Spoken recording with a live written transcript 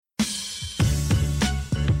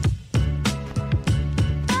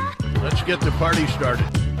Let's get the party started.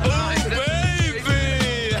 Oh, baby!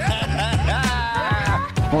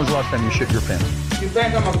 When was the last time you shit your pants? You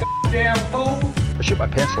think I'm a goddamn fool? I shit my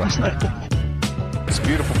pants last night. It's a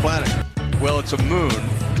beautiful planet. Well, it's a moon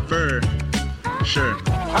for sure.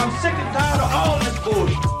 I'm sick and tired of all this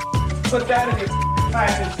bullshit. Put that in your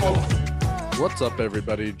piping folks. What's up,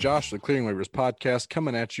 everybody? Josh, the Clearing Waivers Podcast,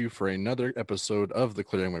 coming at you for another episode of the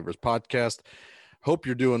Clearing Waivers Podcast. Hope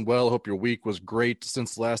you're doing well. Hope your week was great.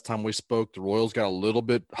 Since the last time we spoke, the Royals got a little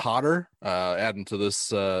bit hotter, adding to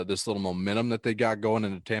this little momentum that they got going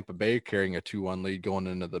into Tampa Bay, carrying a 2-1 lead going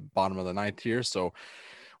into the bottom of the ninth here. So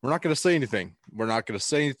we're not going to say anything.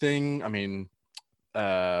 I mean,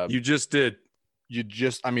 You just did.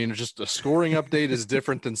 just a scoring update is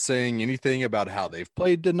different than saying anything about how they've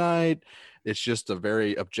played tonight. It's just a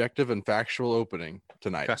very objective and factual opening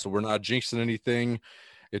tonight. Okay. So we're not jinxing anything.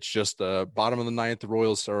 It's just bottom of the ninth. The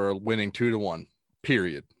Royals are winning 2-1,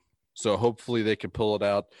 period. So hopefully they can pull it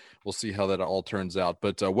out. We'll see how that all turns out.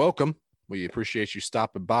 But welcome. We appreciate you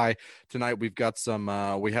stopping by tonight. We've got some.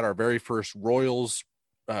 We had our very first Royals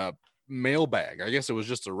mailbag. I guess it was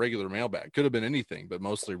just a regular mailbag. Could have been anything, but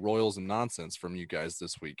mostly Royals and nonsense from you guys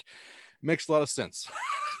this week. Makes a lot of sense.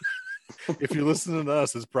 If you're listening to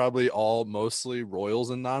us, it's probably all mostly Royals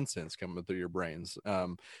and nonsense coming through your brains.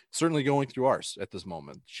 Certainly going through ours at this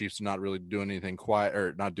moment. Chiefs not really doing anything quiet,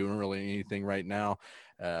 or not doing really anything right now,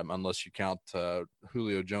 unless you count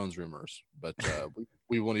Julio Jones rumors. But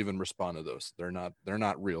we won't even respond to those. They're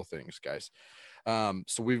not real things, guys.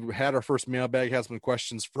 So we've had our first mailbag, had some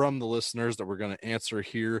questions from the listeners that we're going to answer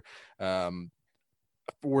here.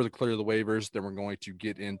 For the clear of the waivers, then we're going to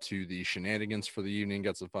get into the shenanigans for the evening,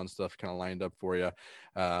 got some fun stuff kind of lined up for you.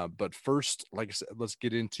 But first, like I said, let's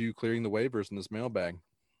get into clearing the waivers in this mailbag.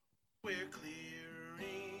 We're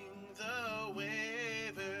clearing the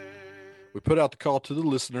waiver. We put out the call to the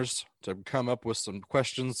listeners to come up with some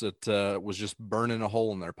questions that was just burning a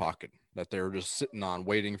hole in their pocket that they were just sitting on,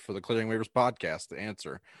 waiting for the Clearing Waivers Podcast to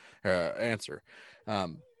answer.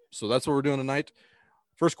 So that's what we're doing tonight.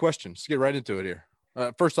 First question, let's get right into it here.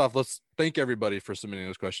 First off, let's thank everybody for submitting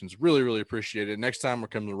those questions. Really, really appreciate it. Next time we're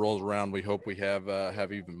coming to rolls around, we hope we have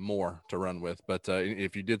even more to run with. But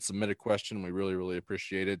if you did submit a question, we really, really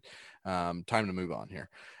appreciate it. Time to move on here.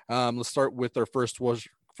 Let's start with our first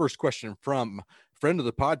question from friend of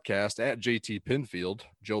the podcast at JT Pinfield,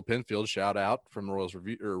 Joe Pinfield. Shout out from Royals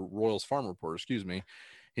Farm Report. Excuse me.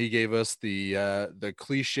 He gave us the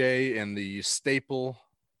cliche and the staple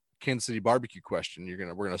Kansas City barbecue question.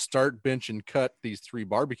 We're gonna start, bench, and cut these 3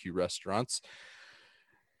 barbecue restaurants,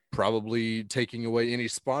 probably taking away any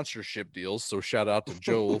sponsorship deals. So shout out to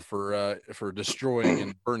Joel for destroying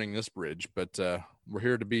and burning this bridge. But we're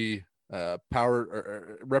here to be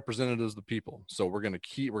representatives of the people. So we're gonna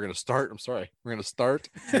start,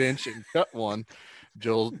 bench, and cut one.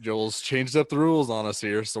 Joel's changed up the rules on us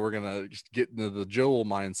here, so we're gonna just get into the Joel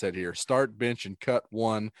mindset here. Start, bench, and cut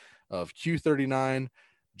one of Q39,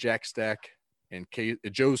 Jack Stack, and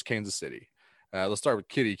Joe's Kansas City. Let's start with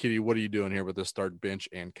Kitty. Kitty, what are you doing here with the start, bench,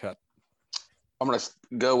 and cut? I'm going to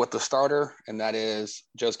go with the starter, and that is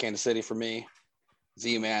Joe's Kansas City for me.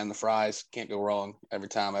 Z-Man, the fries, can't go wrong. Every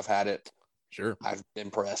time I've had it, Sure, I've been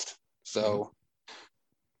impressed. So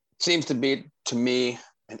seems to be, to me,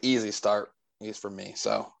 an easy start, at least for me.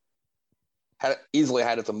 So easily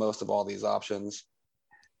had it the most of all these options.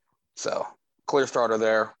 So clear starter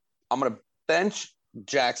there. I'm going to bench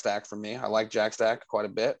Jack Stack for me. I like Jack Stack quite a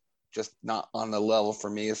bit, just not on the level for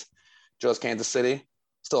me as Joe's Kansas City.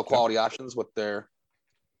 Still quality options with their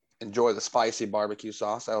enjoy the spicy barbecue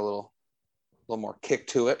sauce. Add a little more kick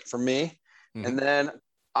to it for me. Mm-hmm. And then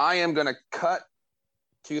I am going to cut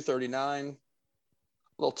 239.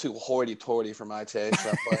 A little too hoity-toity for my taste.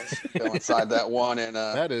 That place. Go inside that one. And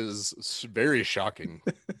that is very shocking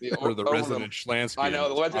for the resident Schlansky. I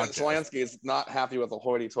know the resident Schlansky is not happy with the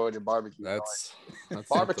hoity-toity barbecue. That's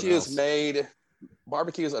barbecue is made.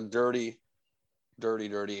 Barbecue is a dirty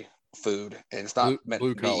food, and it's not meant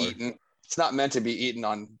to be eaten. It's not meant to be eaten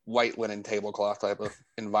on white linen tablecloth type of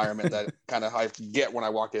environment that kind of I get when I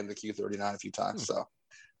walk into Q39 a few times. So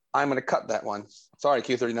I'm going to cut that one. Sorry,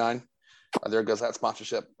 Q39. There goes that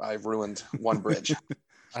sponsorship. I've ruined one bridge.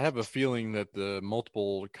 I have a feeling that the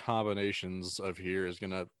multiple combinations of here is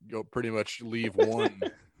going to go pretty much leave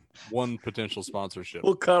one potential sponsorship.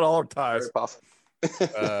 We'll cut all our ties. Very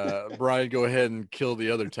possible. Brian, go ahead and kill the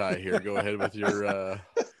other tie here. Go ahead with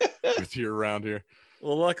your round here.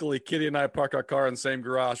 Well, luckily, Kitty and I park our car in the same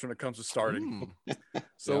garage when it comes to starting.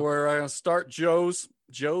 So Yeah. we're going to start Joe's.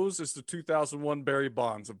 Joe's is the 2001 Barry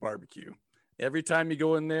Bonds of barbecue. Every time you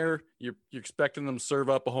go in there, you're expecting them to serve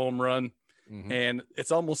up a home run. And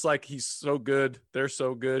it's almost like he's so good, they're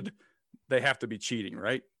so good, they have to be cheating,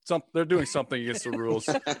 right? They're doing something against the rules.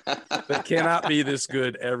 They cannot be this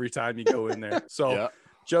good every time you go in there. So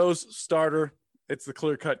Joe's starter, it's the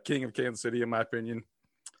clear-cut king of Kansas City, in my opinion.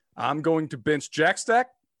 I'm going to bench Jack Stack.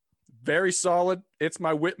 Very solid. It's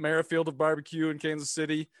my Whit Merrifield of barbecue in Kansas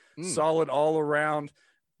City. Solid all around.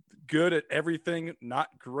 Good at everything. Not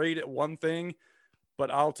great at one thing,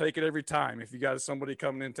 but I'll take it every time. If you got somebody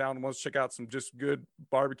coming in town and wants to check out some just good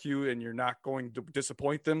barbecue and you're not going to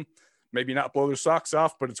disappoint them, maybe not blow their socks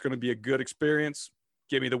off, but it's going to be a good experience,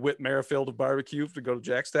 give me the Whit Merrifield of barbecue to go to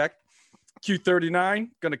Jack Stack. Q39,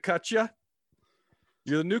 going to cut you.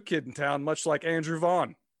 You're the new kid in town, much like Andrew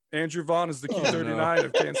Vaughn. Andrew Vaughn is the Q39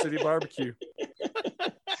 of Kansas City barbecue.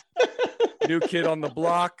 New kid on the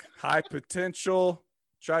block, high potential,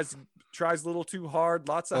 tries a little too hard,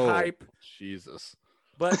 lots of hype. Jesus.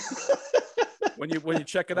 But when you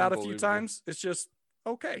check it out a few times, it's just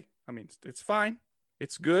okay. I mean, it's fine.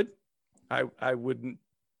 It's good. I wouldn't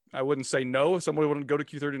say no if somebody wanted to go to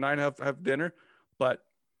Q39 and have dinner, but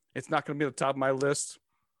it's not going to be at the top of my list.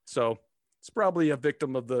 So it's probably a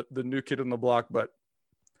victim of the new kid on the block, but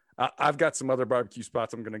I've got some other barbecue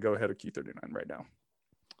spots. I'm going to go ahead of Q39 right now.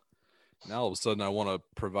 Now all of a sudden I want to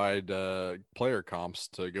provide player comps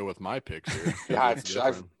to go with my picks here. Yeah,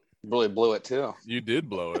 I really blew it too. You did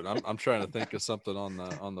blow it. I'm trying to think of something on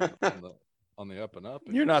the up and up.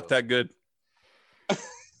 You're not that good.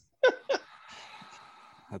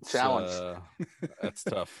 That's challenge. That's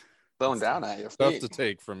tough. Throwing down at you. Tough to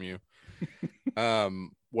take from you.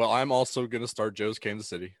 Well, I'm also going to start Joe's Kansas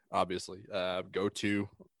City, obviously. Go-to,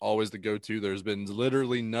 always the go-to. There's been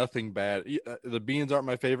literally nothing bad. The beans aren't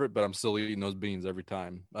my favorite, but I'm still eating those beans every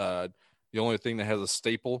time. The only thing that has a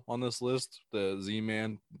staple on this list, the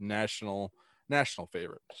Z-Man national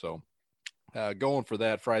favorite. So going for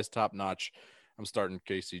that, fries top notch. I'm starting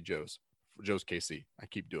Joe's KC. I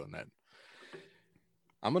keep doing that.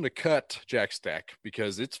 I'm going to cut Jack Stack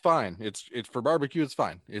because it's fine. It's for barbecue. It's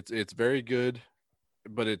fine. It's very good,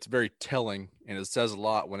 but it's very telling. And it says a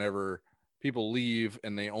lot whenever people leave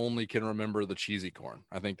and they only can remember the cheesy corn.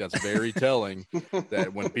 I think that's very telling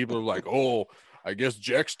that when people are like, oh, I guess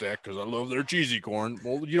Jack Stack, cause I love their cheesy corn.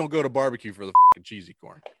 Well, you don't go to barbecue for the fucking cheesy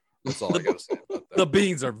corn. That's all I got to say about that. The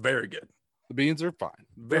beans are very good. The beans are fine.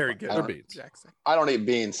 Very good. They're beans. Jackson. I don't eat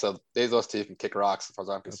beans, so those two can kick rocks as far as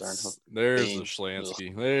I'm concerned. There's beans. the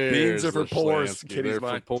Schlansky. Beans are for pores. They're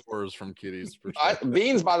for pores from Kitties. For sure.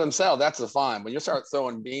 Beans by themselves, that's a fine. When you start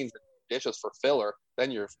throwing beans in dishes for filler,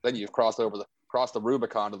 then you've crossed the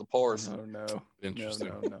Rubicon to the pores. Oh no. Interesting.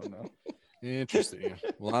 No. Interesting.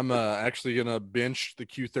 Well, I'm actually gonna bench the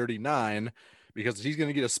Q39 because he's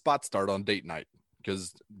gonna get a spot start on date night.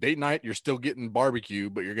 Because date night, you're still getting barbecue,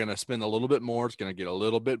 but you're going to spend a little bit more. It's going to get a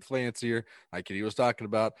little bit fancier, like he was talking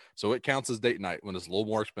about. So it counts as date night when it's a little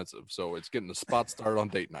more expensive. So it's getting a spot start on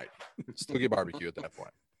date night. Still get barbecue at that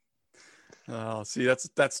point. Oh, see,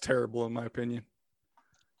 that's terrible in my opinion.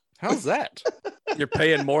 How's that? You're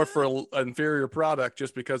paying more for an inferior product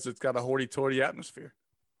just because it's got a hoity-toity atmosphere.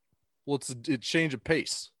 Well, it's change of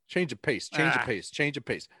pace. Change of pace.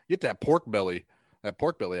 Get that pork belly. That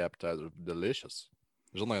pork belly appetizer is delicious.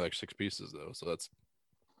 There's only like 6 pieces though, so that's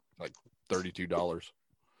like $32.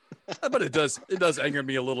 But it does anger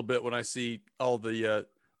me a little bit when I see all the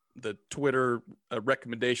Twitter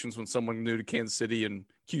recommendations when someone new to Kansas City and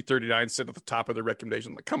Q39 sit at the top of their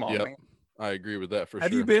recommendation. Like, come on, man. I agree with that for sure.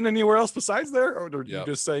 Have you been anywhere else besides there, or are you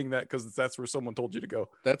just saying that because that's where someone told you to go?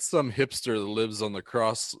 That's some hipster that lives on the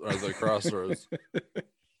crossroads.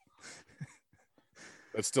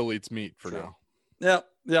 That still eats meat for now. Yeah,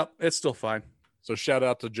 it's still fine. So shout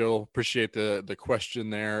out to Joe. Appreciate the question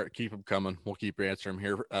there. Keep them coming. We'll keep answering them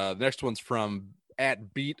here. The next one's from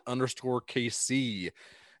 @beat_KC.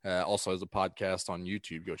 Also has a podcast on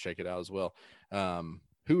YouTube. Go check it out as well.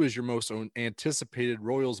 Who is your most anticipated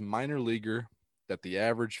Royals minor leaguer that the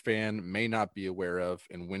average fan may not be aware of,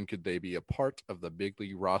 and when could they be a part of the big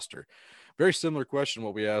league roster? Very similar question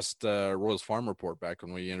what we asked Royals Farm Report back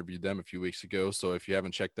when we interviewed them a few weeks ago. So if you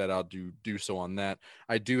haven't checked that out, do so on that.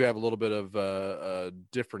 I do have a little bit of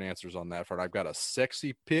different answers on that front. I've got a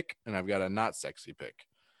sexy pick and I've got a not sexy pick.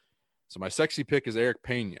 So my sexy pick is Eric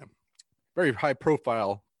Pena. Very high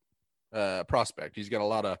profile prospect. He's got a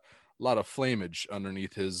lot of flamage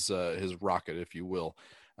underneath his rocket, if you will.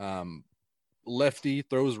 Lefty,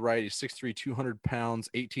 throws right. He's 6'3", 200 pounds,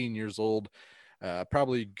 18 years old.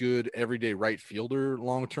 Probably good everyday right fielder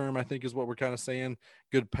long term, I think is what we're kind of saying.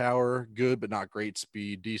 Good power, good but not great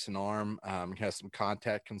speed, decent arm. He has some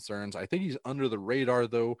contact concerns. I think he's under the radar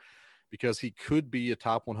though, because he could be a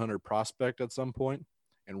top 100 prospect at some point.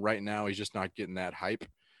 And right now he's just not getting that hype.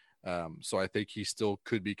 So I think he still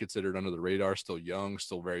could be considered under the radar, still young,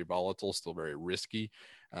 still very volatile, still very risky.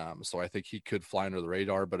 So I think he could fly under the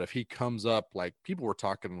radar. But if he comes up, like people were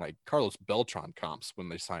talking like Carlos Beltran comps when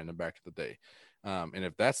they signed him back in the day. And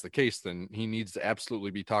if that's the case, then he needs to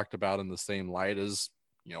absolutely be talked about in the same light as,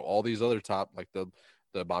 all these other top, like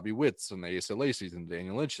the Bobby Witts and the Asa Lacey's and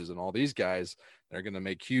Daniel Lynch's and all these guys. They're going to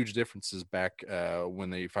make huge differences back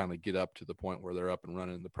when they finally get up to the point where they're up and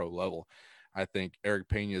running the pro level. I think Eric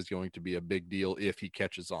Pena is going to be a big deal if he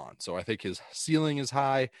catches on. So I think his ceiling is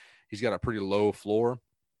high. He's got a pretty low floor.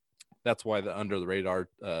 That's why the under the radar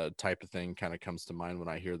type of thing kind of comes to mind when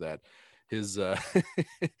I hear that. His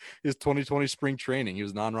 2020 spring training, he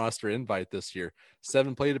was non-roster invite this year,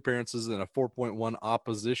 7 plate appearances and a 4.1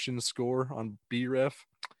 opposition score on BREF,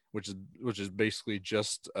 which is basically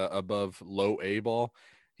just above low A ball.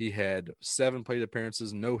 He had 7 plate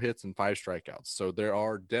appearances, no hits, and 5 strikeouts. So there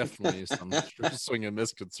are definitely some swing and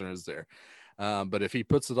miss concerns there. But if he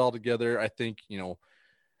puts it all together, I think,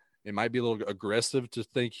 it might be a little aggressive to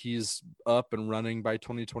think he's up and running by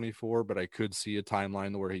 2024, but I could see a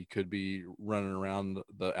timeline where he could be running around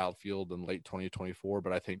the outfield in late 2024.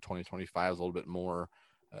 But I think 2025 is a little bit more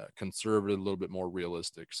conservative, a little bit more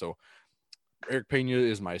realistic. So Eric Pena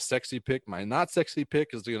is my sexy pick. My not sexy pick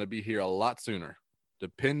is going to be here a lot sooner,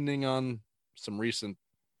 depending on some recent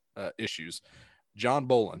issues. John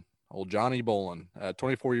Bolin, old Johnny Bolin,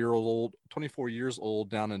 24 years old,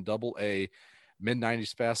 down in Double-A,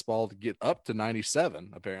 mid-90s fastball to get up to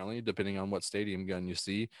 97, apparently, depending on what stadium gun you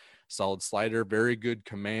see. Solid slider, very good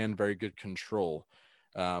command, very good control.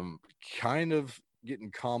 Kind of getting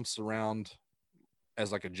comps around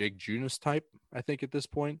as like a Jake Junis type, I think, at this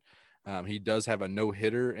point. He does have a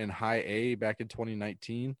no-hitter in high A back in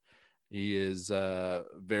 2019. He is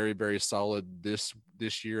very, very solid this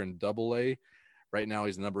year in Double-A. Right now,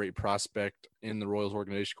 he's the number 8 prospect in the Royals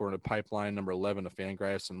organization according to Pipeline, number 11 of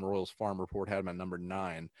Fangraphs, and Royals Farm Report had him at number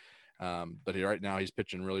 9. But right now, he's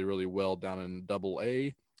pitching really, really well down in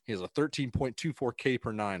Double-A. He has a 13.24 K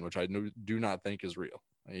per 9, which I do not think is real.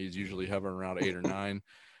 He's usually hovering around 8 or 9,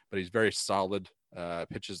 but he's very solid,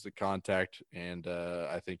 pitches the contact, and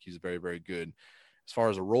I think he's very, very good. As far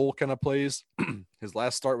as a role kind of plays, his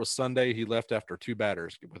last start was Sunday. He left after 2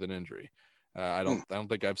 batters with an injury. I don't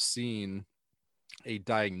think I've seen a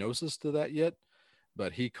diagnosis to that yet,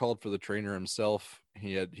 but he called for the trainer himself.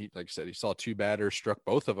 He like I said, he saw 2 batters, struck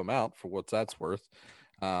both of them out for what that's worth.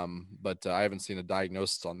 But I haven't seen a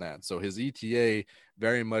diagnosis on that. So his ETA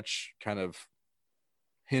very much kind of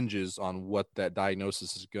hinges on what that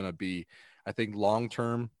diagnosis is going to be. I think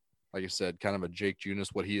long-term, like I said, kind of a Jake Junis,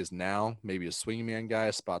 what he is now, maybe a swing man guy,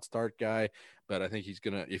 a spot start guy. But I think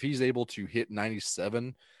if he's able to hit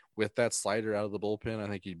 97 with that slider out of the bullpen, I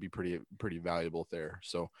think he'd be pretty valuable there.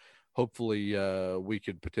 So hopefully we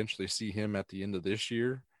could potentially see him at the end of this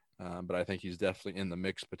year. But I think he's definitely in the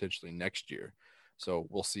mix potentially next year. So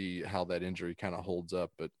we'll see how that injury kind of holds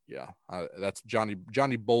up. But yeah, that's Johnny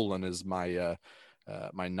Bolin is my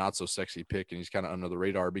my not so sexy pick, and he's kind of under the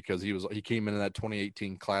radar because he came into that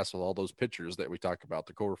 2018 class with all those pitchers that we talk about,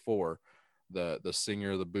 the core 4, the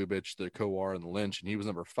Singer, the Bubich, the Kowar, and the Lynch, and he was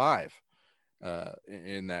number 5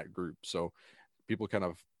 in that group. So people kind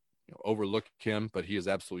of overlook him, but he is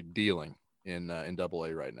absolutely dealing in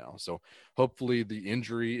Double-A right now. So hopefully the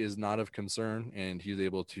injury is not of concern and he's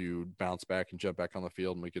able to bounce back and jump back on the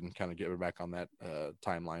field, and we can kind of get back on that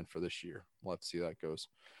timeline for this year. We'll have to see how that goes.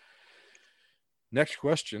 Next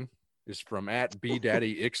question is from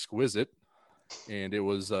 @BDaddyExquisite, and it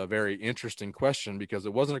was a very interesting question because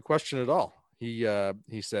it wasn't a question at all. He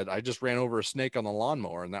said, "I just ran over a snake on the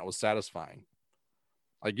lawnmower, and that was satisfying."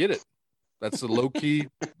 I get it. That's a low key,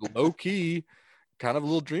 kind of a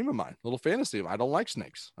little dream of mine, a little fantasy of mine. I don't like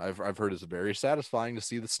snakes. I've heard it's very satisfying to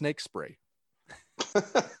see the snake spray.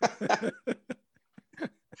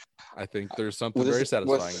 I think there's something very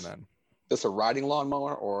satisfying in that. This a riding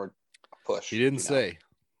lawnmower or a push? He didn't say.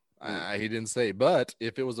 He didn't say. But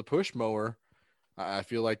if it was a push mower, I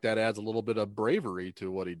feel like that adds a little bit of bravery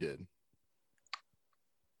to what he did.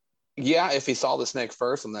 Yeah, if he saw the snake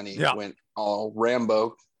first and then he went all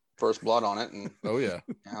Rambo, first blood on it, and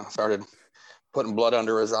started putting blood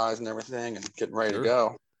under his eyes and everything and getting ready to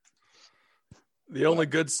go. The only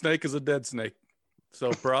good snake is a dead snake.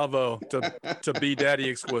 So bravo to B Daddy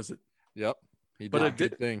Exquisite. Yep. He did a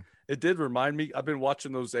good thing. It did remind me. I've been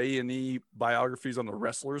watching those A&E biographies on the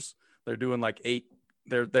wrestlers. They're doing like 8.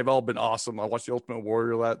 They've all been awesome. I watched The Ultimate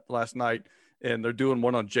Warrior last night, and they're doing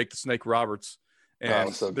one on Jake the Snake Roberts.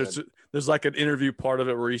 And there's like an interview part of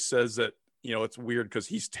it where he says that, it's weird because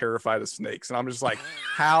he's terrified of snakes. And I'm just like,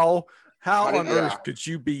 how How on earth could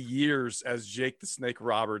you be years as Jake the Snake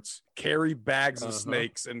Roberts, carry bags of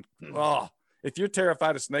snakes, and if you're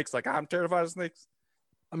terrified of snakes like I'm terrified of snakes,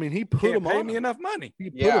 I mean, he put him on. Pay me enough money.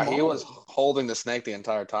 He was holding the snake the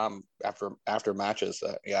entire time after matches.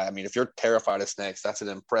 I mean, if you're terrified of snakes, that's an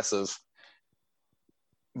impressive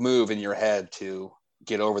move in your head to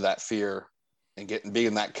get over that fear and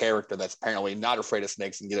being that character that's apparently not afraid of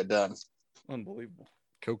snakes and get it done. Unbelievable.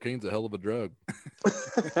 Cocaine's a hell of a drug.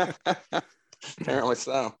 Apparently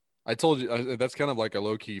so. I told you that's kind of like a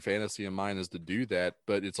low-key fantasy of mine is to do that,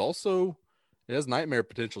 but it has nightmare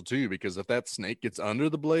potential too, because if that snake gets under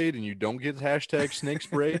the blade and you don't get #snake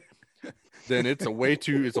spray, then it's a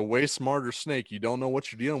way smarter snake. You don't know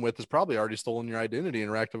what you're dealing with. It's probably already stolen your identity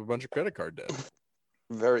and racked up a bunch of credit card debt.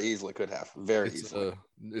 Very easily could have. Easily.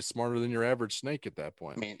 It's smarter than your average snake at that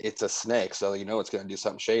point. I mean, it's a snake, so you know it's going to do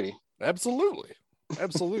something shady. Absolutely.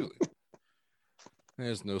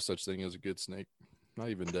 There's no such thing as a good snake. Not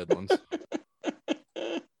even dead ones.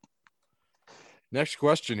 Next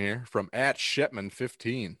question here from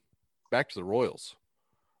 @Shetman15. Back to the Royals.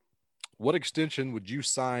 What extension would you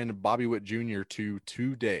sign Bobby Witt Jr. to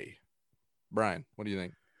today? Brian, what do you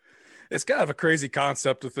think? It's kind of a crazy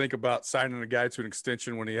concept to think about signing a guy to an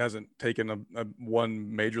extension when he hasn't taken a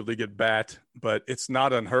one major league at bat, but it's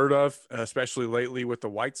not unheard of, especially lately with the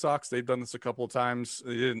White Sox. They've done this a couple of times.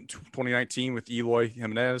 They did in 2019 with Eloy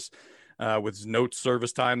Jimenez. With no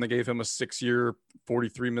service time, they gave him a 6-year,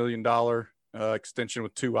 $43 million extension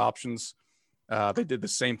with 2 options. They did the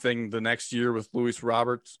same thing the next year with Luis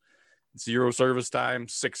Roberts. 0 service time,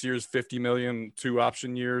 6 years, $50 million, 2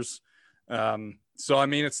 option years. So, I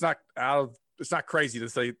mean, it's not crazy to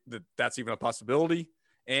say that that's even a possibility.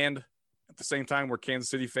 And at the same time, we're Kansas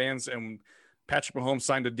City fans, and Patrick Mahomes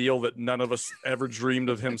signed a deal that none of us ever dreamed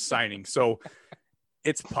of him signing. So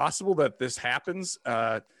it's possible that this happens.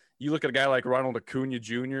 You look at a guy like Ronald Acuna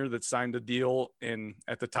Jr. that signed a deal, and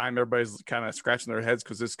at the time, everybody's kind of scratching their heads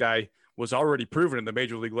because this guy was already proven in the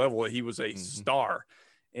major league level that he was a star.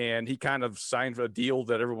 And he kind of signed a deal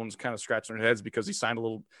that everyone's kind of scratching their heads because he signed a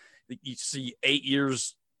little – you see 8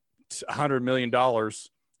 years, $100 million,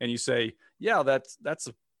 and you say, yeah, that's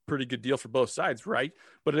a pretty good deal for both sides, right?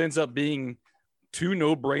 But it ends up being 2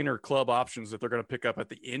 no-brainer club options that they're going to pick up at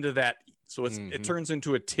the end of that. So it turns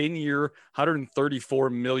into a 10-year,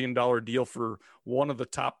 $134 million deal for one of the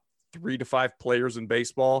top 3 to 5 players in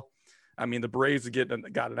baseball. I mean, the Braves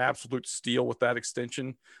got an absolute steal with that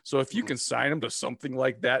extension. So if you can sign him to something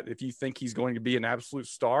like that, if you think he's going to be an absolute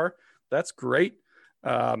star, that's great.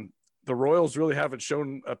 The Royals really haven't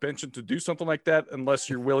shown a penchant to do something like that unless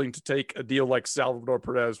you're willing to take a deal like Salvador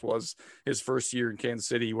Perez was his first year in Kansas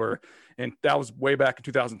City, and that was way back in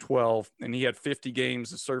 2012, and he had 50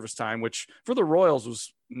 games of service time, which for the Royals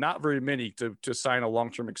was not very many to sign a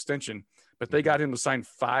long-term extension, but they got him to sign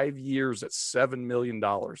 5 years at $7 million.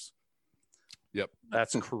 Yep.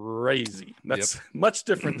 That's crazy. That's much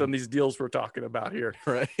different than these deals we're talking about here.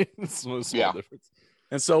 Right. It's a small difference.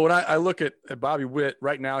 And so when I look at Bobby Witt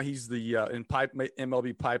right now, he's the in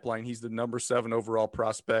MLB pipeline, he's the number 7 overall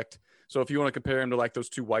prospect. So if you want to compare him to like those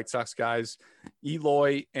 2 White Sox guys,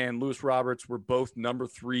 Eloy and Luis Roberts were both number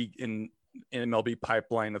 3 in MLB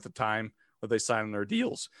pipeline at the time that they signed their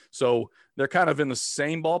deals. So they're kind of in the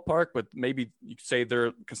same ballpark, but maybe you could say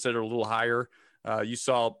they're considered a little higher. You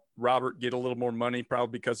saw Robert get a little more money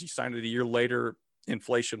probably because he signed it a year later,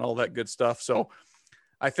 inflation, all that good stuff. So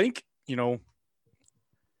I think,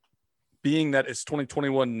 being that it's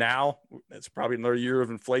 2021 now, it's probably another year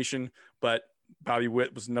of inflation, but Bobby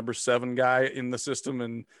Witt was number 7 guy in the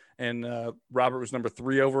system, and Robert was number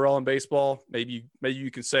 3 overall in baseball. Maybe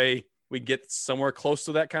you can say we get somewhere close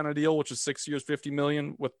to that kind of deal, which is 6 years, $50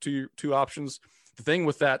 million with two options. The thing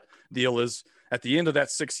with that deal is at the end of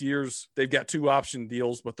that 6 years, they've got 2 option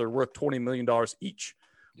deals, but they're worth $20 million each,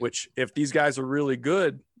 which if these guys are really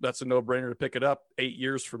good, that's a no-brainer to pick it up 8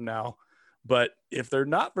 years from now. But if they're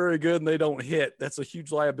not very good and they don't hit, that's a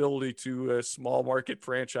huge liability to a small market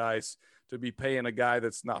franchise to be paying a guy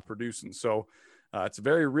that's not producing. So it's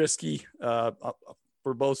very risky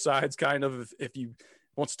for both sides, kind of. If you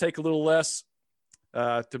want to take a little less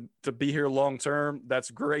to be here long term, that's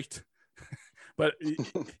great. But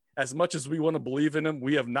as much as we want to believe in him,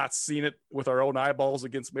 we have not seen it with our own eyeballs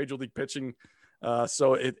against Major League pitching.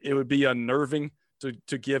 So it would be unnerving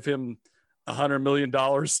to give him $100 million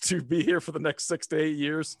to be here for the next 6 to 8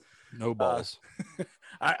 years. No balls.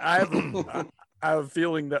 I have a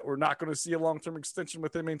feeling that we're not going to see a long-term extension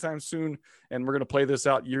with him anytime soon, and we're going to play this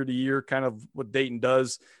out year to year, kind of what Dayton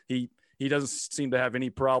does. He doesn't seem to have any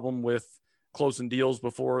problem with closing deals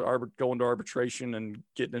before going to arbitration and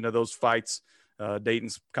getting into those fights.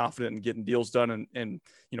 Dayton's confident in getting deals done and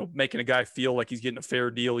making a guy feel like he's getting a fair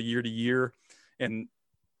deal year to year. And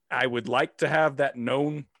I would like to have that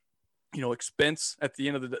known, expense at the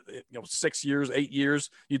end of the 6 years, 8 years.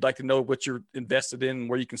 You'd like to know what you're invested in and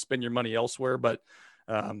where you can spend your money elsewhere. But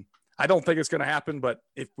I don't think it's going to happen. But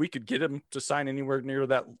if we could get him to sign anywhere near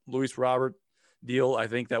that Luis Robert deal, I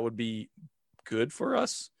think that would be good for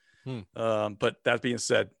us. But that being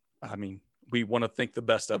said, I mean, we want to think the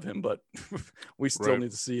best of him, but we still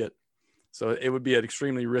need to see it. So it would be an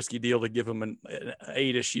extremely risky deal to give him an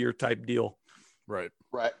 8-ish year type deal. Right.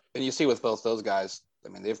 And you see with both those guys, I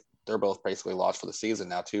mean, they're both basically lost for the season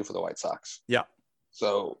now too for the White Sox. Yeah.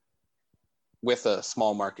 So with a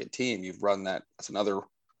small market team, you've run that. That's another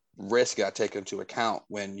risk you got to take into account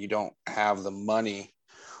when you don't have the money,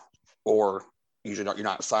 or usually you're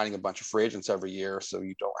not signing a bunch of free agents every year, so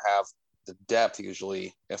you don't have the depth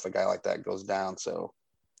usually if a guy like that goes down. So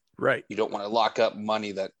you don't want to lock up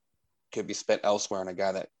money that could be spent elsewhere on a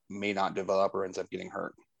guy that may not develop or ends up getting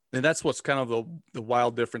hurt. And that's what's kind of the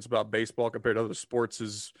wild difference about baseball compared to other sports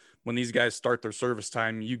is when these guys start their service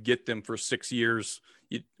time, you get them for 6 years.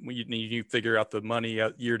 You figure out the money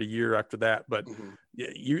year to year after that, but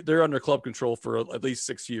they're under club control for at least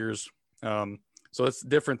 6 years. So it's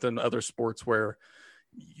different than other sports where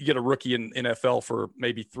you get a rookie in NFL for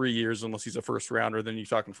maybe 3 years, unless he's a first rounder, then you're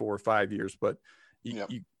talking 4 or 5 years. But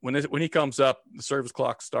when he comes up, the service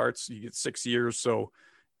clock starts, you get 6 years. So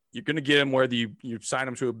you're going to get him whether you sign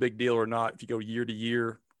him to a big deal or not. If you go year to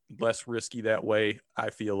year, less risky that way, I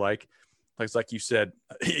feel like. Like you said,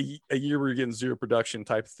 a year where you're getting zero production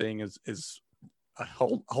type of thing is a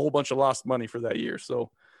whole bunch of lost money for that year.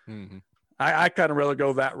 So I kind of rather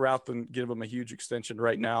go that route than give him a huge extension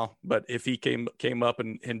right now. But if he came up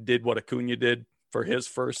and did what Acuna did for his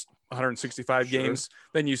first 165 games,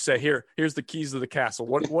 then you say, here's the keys to the castle.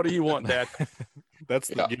 What do you want, Dad? That's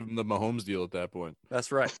give him the Mahomes deal at that point.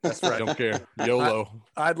 That's right. I don't care. YOLO.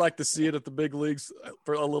 I'd like to see it at the big leagues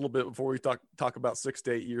for a little bit before we talk about 6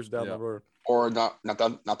 to 8 years down the road. Or not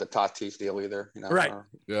the Tatis deal either. Right.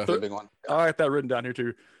 The big one. I got that written down here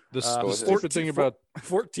too. The stupid thing about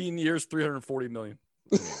 14 years, $340 million.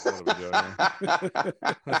 That's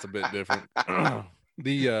a bit different.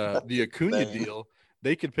 The Acuna deal,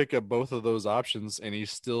 they could pick up both of those options, and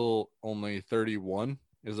he's still only 31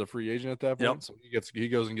 as a free agent at that point. So he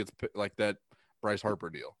goes and gets like that Bryce Harper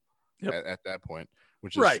deal at that point,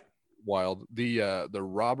 which is wild. The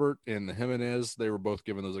Robert and the Jimenez, they were both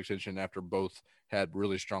given those extension after both had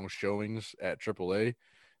really strong showings at AAA.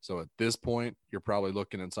 So at this point, you're probably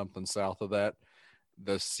looking at something south of that.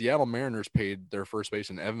 The Seattle Mariners paid their first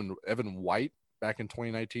baseman Evan White back in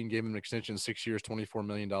 2019, gave him an extension, 6 years, $24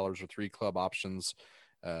 million with 3 club options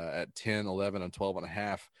at 10, 11, and 12 and a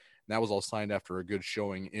half. And that was all signed after a good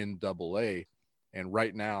showing in AA. And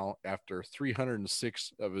right now, after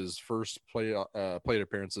 306 of his first plate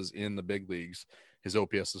appearances in the big leagues, his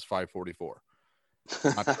OPS is 544.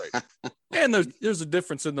 Not great. And there's a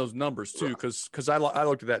difference in those numbers too, because I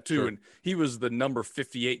looked at that too, and he was the number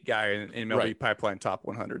 58 guy in MLB Pipeline Top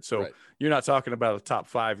 100. So you're not talking about a top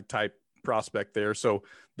 5 type prospect there. So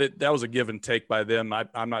that was a give and take by them.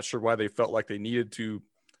 I'm not sure why they felt like they needed to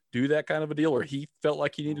do that kind of a deal, or he felt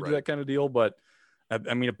like he needed to do that kind of deal. But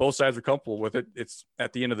I mean, if both sides are comfortable with it, it's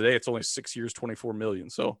at the end of the day, it's only 6 years, $24 million.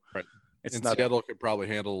 So it's not. Seattle could probably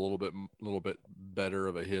handle a little bit better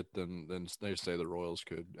of a hit than they say the Royals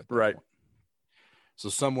could. At that point. So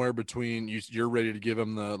somewhere between you're ready to give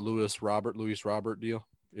him the Luis Robert deal.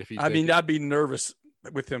 I'd be nervous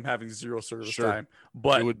with him having zero service time,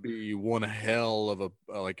 but it would be one hell of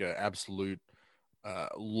a absolute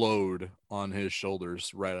load on his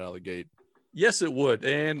shoulders right out of the gate. Yes, it would,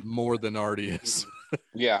 and more than already is.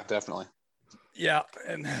 Yeah, definitely. Yeah,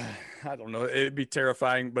 and I don't know. It'd be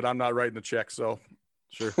terrifying, but I'm not writing the check, so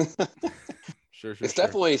sure. It's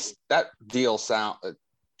definitely that deal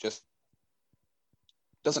just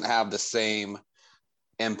doesn't have the same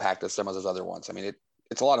impact as some of those other ones. I mean,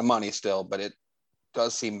 it's a lot of money still, but it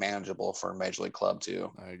does seem manageable for a major league club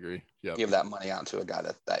to. I agree. Give that money out to a guy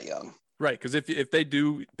that young. Right, because if they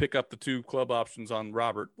do pick up the 2 club options on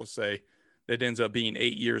Robert, let's say it ends up being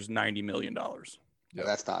 8 years, $90 million. Yeah,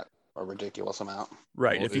 that's not a ridiculous amount.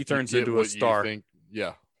 Right, well, if he turns into a star.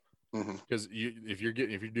 Because if you're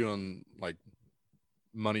doing like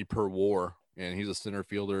money per WAR, and he's a center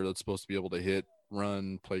fielder that's supposed to be able to hit,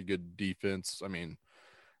 run, play good defense. I mean,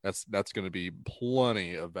 that's going to be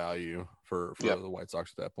plenty of value for the White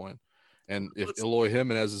Sox at that point. And if Eloy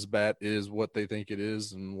Jimenez's bat is what they think it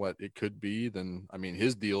is and what it could be, then I mean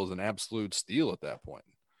his deal is an absolute steal at that point.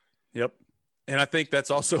 Yep. And I think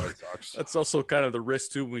that's also White Sox. kind of the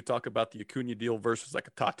risk too when we talk about the Acuna deal versus like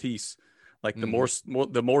a Tatis. Like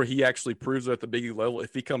the more he actually proves at the big league level,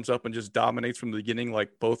 if he comes up and just dominates from the beginning, like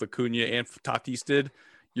both Acuna and Tatis did,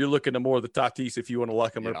 you're looking at more of the Tatis if you want to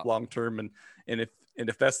lock him up long term. And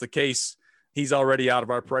if that's the case, he's already out of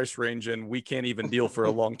our price range, and we can't even deal for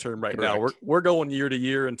a long term right now. We're going year to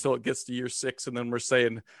year until it gets to year 6, and then we're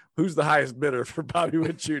saying who's the highest bidder for Bobby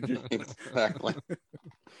Witt Jr. Exactly.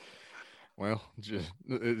 Well,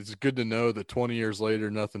 it's good to know that 20 years later,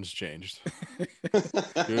 nothing's changed.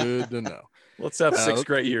 Good to know. Let's have 6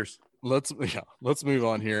 great years. Let's move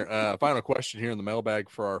on here. Final question here in the mailbag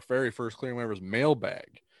for our very first Clearing Waivers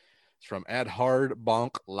mailbag. It's from Adhard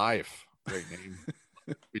Bonk Life. Great name.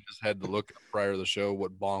 We just had to look prior to the show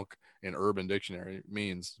what bonk in Urban Dictionary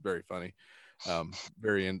means. Very funny.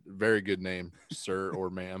 Very good name, sir or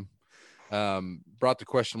ma'am. Brought the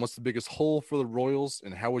question, what's the biggest hole for the Royals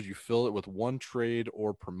and how would you fill it with one trade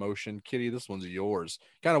or promotion? Kitty, this one's yours.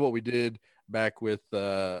 Kind of what we did back with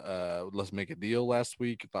Let's Make a Deal last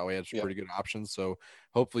week. I thought we had some pretty good options, so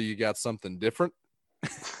hopefully you got something different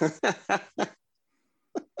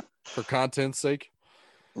for content's sake.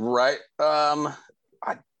 Right.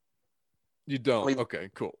 You don't. Okay,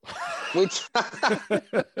 cool. We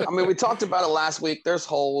talked about it last week. There's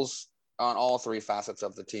holes on all 3 facets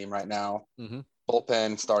of the team right now. Mm-hmm.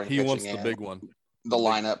 Bullpen, starting pitching. He wants the big one. The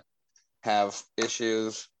lineup have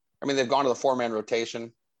issues. I mean, they've gone to the 4-man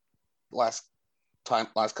rotation last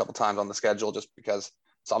couple times on the schedule just because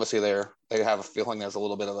it's obviously they have a feeling there's a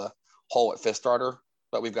little bit of a hole at fifth starter,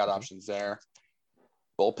 but we've got options there.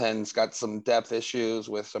 Bullpen's got some depth issues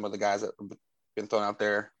with some of the guys that have been thrown out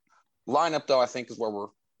there. Lineup, though, I think is where we're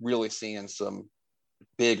really seeing the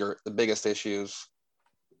biggest issues,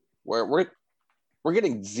 where we're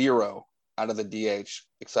getting 0 out of the DH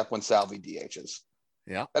except when Salvi DHs.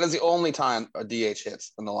 Yeah. That is the only time a DH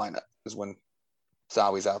hits in the lineup is when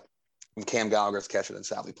Salvi's out, when Cam Gallagher's catching and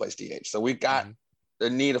Salvi plays DH. So we got the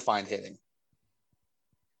need to find hitting.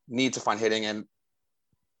 And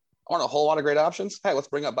on a whole lot of great options. Hey, let's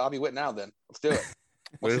bring up Bobby Witt now then. Let's do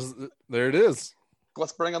it. There it is.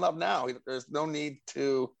 Let's bring him up now. There's no need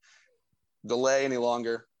to delay any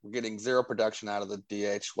longer. We're getting 0 production out of the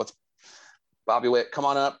DH. Bobby Witt, come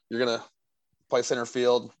on up. You're going to play center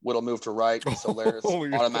field. Witt'll move to right. So there's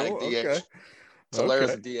automatic DH. Okay. So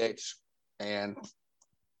there's a DH. And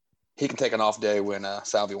he can take an off day when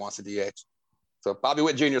Salvi wants a DH. So Bobby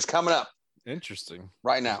Witt Jr. is coming up. Interesting.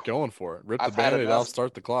 Right now. Going for it. Rip the Band-Aid off,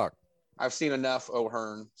 start the clock. I've seen enough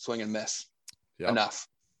O'Hearn swing and miss. Yep. Enough.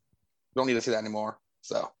 Don't need to see that anymore.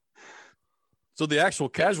 So the actual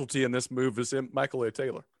casualty in this move is Michael A.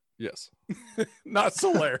 Taylor. Yes. Not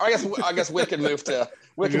Soler. I guess Witt can move to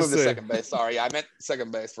second base. Sorry, I meant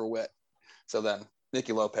second base for Witt. So then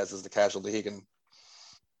Nicky Lopez is the casualty. He can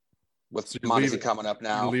with Mondesi coming up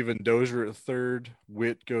now. You're leaving Dozier at third.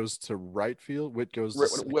 Witt goes to right field. Witt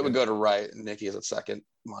would go to right, and Nicky is at second.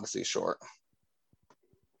 Mondesi short.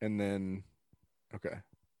 And then okay.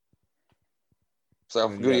 So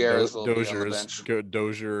Gutierrez will be on the bench.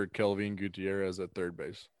 Dozier, Kelvin Gutierrez at third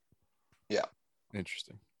base. Yeah.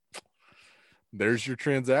 Interesting. There's your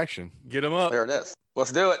transaction. Get him up. There it is.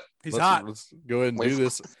 Let's do it. He's hot. Let's go ahead and do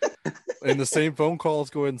this. In the same phone call, let's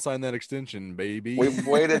go ahead and sign that extension, baby. We've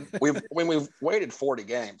waited 40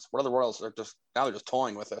 games. What are the Royals? They're just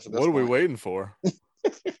toying with us. What are we waiting for?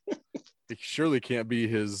 It surely can't be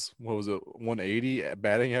his 180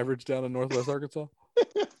 batting average down in Northwest Arkansas.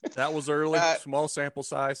 That was early, small sample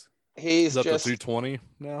size. He's up just to 220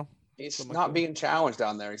 now. He's not being challenged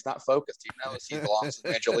down there. He's not focused. He knows he belongs to the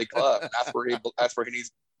Major League Club. And that's where he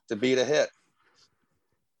needs to be to hit.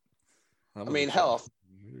 I'm curious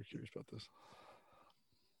about this.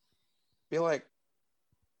 I feel like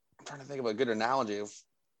I'm trying to think of a good analogy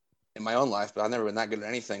in my own life, but I've never been that good at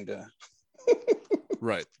anything to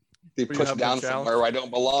right. Be pushed down somewhere where I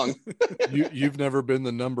don't belong. You've never been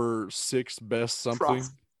the number 6 best something?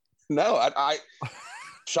 No, I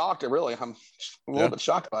shocked. Really, I'm a little bit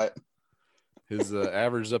shocked by it. His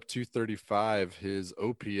average up 235. His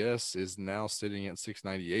OPS is now sitting at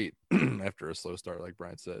 698 after a slow start, like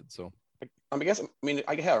Brian said. So,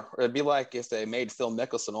 it'd be like if they made Phil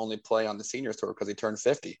Mickelson only play on the seniors tour because he turned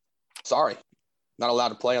 50. Sorry, not allowed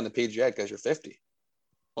to play on the PGA because you're 50.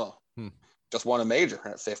 Well, just won a major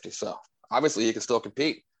at 50, so obviously he can still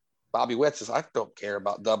compete. Bobby Witt says, I don't care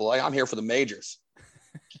about AA. I'm here for the majors.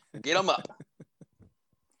 Get them up.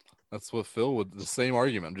 That's what Phil would. The same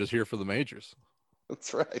argument. I'm just here for the majors.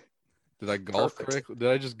 That's right. Did I golf correctly? Did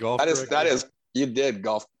I just golf? That is. You did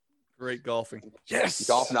golf. Great golfing. Yes.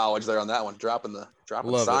 Golf knowledge there on that one. Dropping the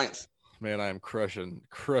Love science. Man, I am crushing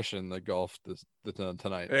the golf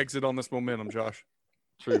tonight. Exit on this momentum, Josh.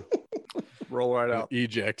 True. Roll right out.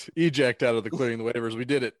 Eject out of the clearing the waivers. We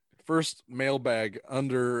did it. First mailbag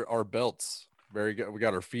under our belts. Very good. We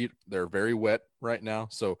got our feet. They're very wet right now.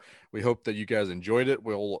 So we hope that you guys enjoyed it.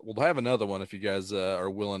 We'll have another one if you guys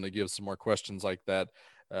are willing to give some more questions like that.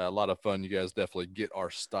 A lot of fun. You guys definitely get our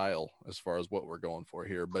style as far as what we're going for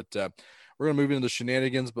here. But we're going to move into the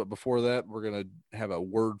shenanigans. But before that, we're going to have a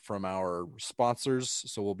word from our sponsors.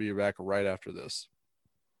 So we'll be back right after this.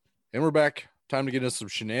 And we're back. Time to get into some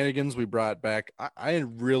shenanigans. We brought back, I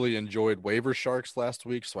really enjoyed Waiver Sharks last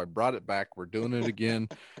week, so I brought it back. We're doing it again.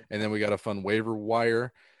 And then we got a fun waiver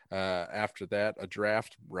wire. After that, a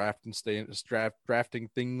drafting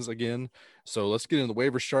things again. So let's get into the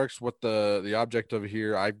Waiver Sharks. What the object of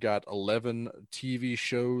here, I've got 11 TV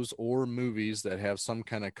shows or movies that have some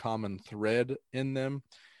kind of common thread in them.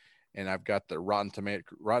 And I've got the Rotten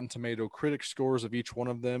Tomato critic scores of each one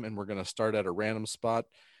of them. And we're going to start at a random spot.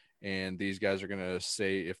 And these guys are going to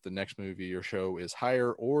say if the next movie or show is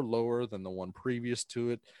higher or lower than the one previous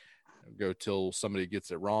to it. Go till somebody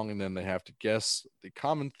gets it wrong, and then they have to guess the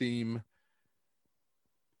common theme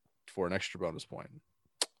for an extra bonus point.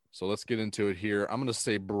 So let's get into it here. I'm going to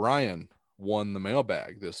say Brian won the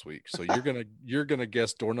mailbag this week. So you're gonna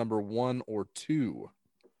guess door number 1 or 2.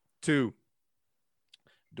 2.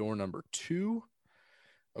 Door number 2.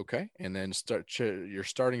 Okay, and then your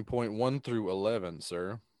starting point 1 through 11,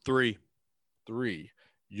 sir. 3.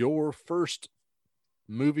 Your first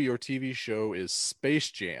movie or TV show is Space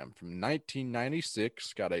Jam from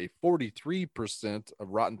 1996. Got a 43% of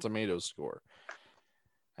Rotten Tomatoes score.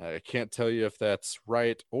 I can't tell you if that's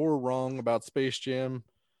right or wrong about Space Jam,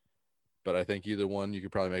 but I think either one you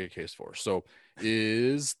could probably make a case for. So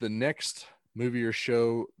is the next movie or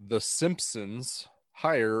show The Simpsons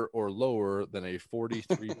higher or lower than a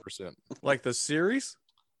 43%? Like the series?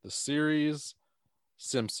 The series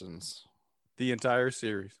Simpsons. The entire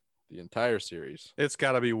series. The entire series. It's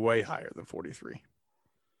got to be way higher than 43.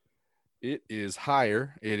 It is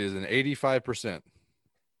higher. It is an 85%.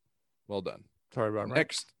 Well done. Sorry about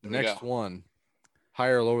that. Next one,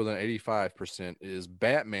 higher or lower than 85% is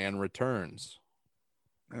Batman Returns.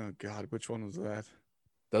 Oh, God. Which one was that?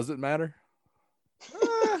 Does it matter?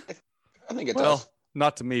 I think it does.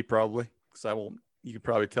 Not to me, probably, because I won't. You could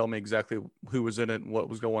probably tell me exactly who was in it and what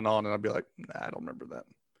was going on, and I'd be like, nah, I don't remember that.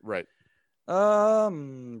 Right.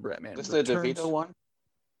 Batman. This is the DeVito one?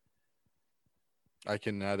 I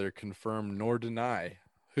can neither confirm nor deny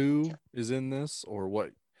who is in this or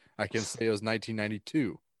what. I can say it was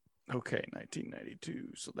 1992. Okay, 1992.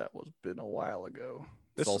 So that was been a while ago.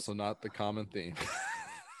 It's also not the common theme.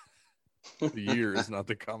 The year is not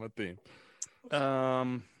the common theme.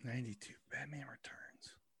 92. Batman Returns.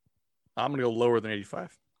 I'm gonna go lower than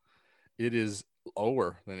 85. It is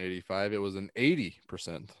lower than 85. It was an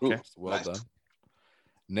 80%. Okay, well nice. done.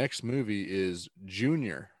 Next movie is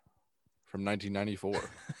Junior from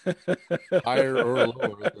 1994. Higher or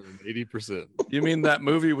lower than 80%? You mean that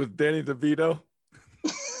movie with Danny DeVito?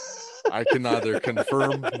 I can neither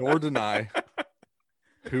confirm nor deny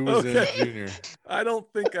who was in Junior. I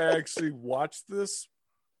don't think I actually watched this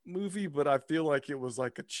movie, but I feel like it was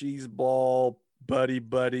like a cheeseball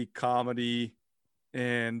buddy comedy,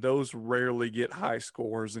 and those rarely get high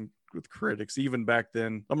scores with critics. Even back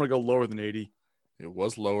then, I'm gonna go lower than 80. It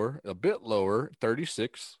was lower, a bit lower,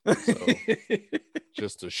 36. So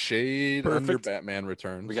just a shade under Batman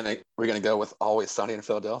Returns. We're gonna go with Always Sunny in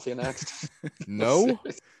Philadelphia next. No.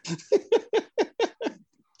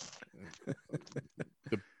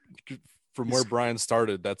 From where Brian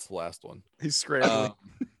started, that's the last one. He's scrambling.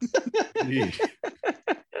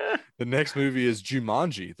 The next movie is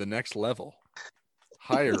Jumanji, The Next Level.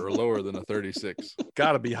 Higher or lower than a 36?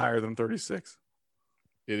 Got to be higher than 36.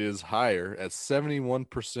 It is higher at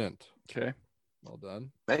 71%. Okay. Well done.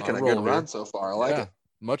 Making a good run so far. I like it.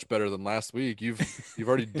 Much better than last week. You've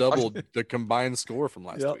already doubled the combined score from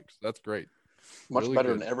last week. So that's great. Much really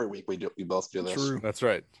better than every week we both do this. True. That's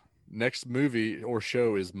right. Next movie or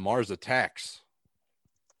show is Mars Attacks.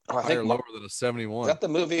 I think lower than a 71. Is that the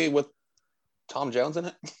movie with Tom Jones in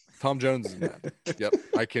it? Tom Jones is in that. Yep.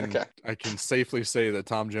 I can safely say that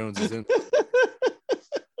Tom Jones is in.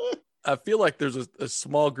 I feel like there's a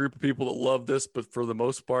small group of people that love this, but for the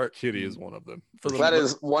most part, Kitty is one of them. That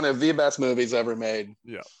is one of the best movies ever made.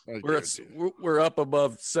 Yeah. We're up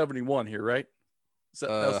above 71 here, right?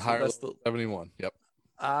 Higher 71. Yep.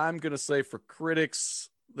 I'm going to say for critics,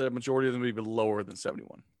 the majority of them even lower than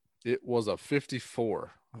 71. It was a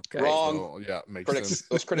 54. Okay. Wrong. So, yeah, makes sense. sense.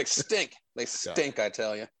 Those critics stink. They stink, I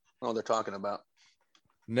tell you. I don't know what they're talking about.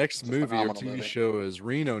 Next It's a movie or phenomenal TV movie. show is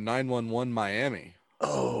Reno 911 Miami.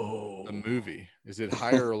 Oh, The movie. Is it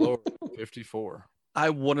higher or lower than 54? I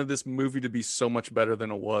wanted this movie to be so much better than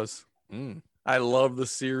it was. Mm. I love the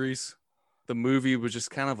series. The movie was just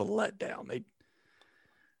kind of a letdown. They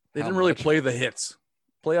How didn't really much? play the hits.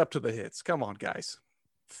 Play up to the hits. Come on, guys.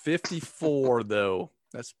 54 though.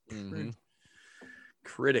 That's Mhm.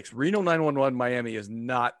 critics. Reno 911 Miami is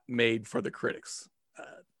not made for the critics.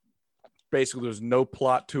 Basically, there's no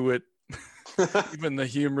plot to it. Even the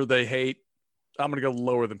humor they hate. I'm going to go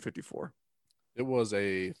lower than 54. It was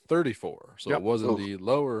a 34, so Yep. it was Oof. indeed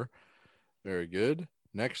lower. Very good.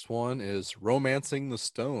 Next one is Romancing the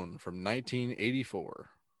Stone from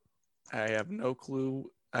 1984. I have no clue.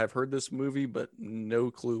 I've heard this movie, but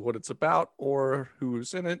no clue what it's about or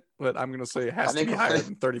who's in it. But I'm going to say it has to be higher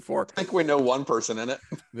than 34. I think we know one person in it.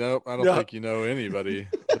 Nope, I don't Yeah. think you know anybody.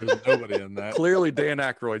 There's nobody in that. Clearly, Dan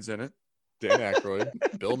Aykroyd's in it. Dan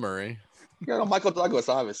Aykroyd, Bill Murray. You know, Michael Douglas,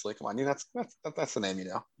 obviously. Come on, that's the name you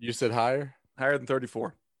know. You said higher? Higher than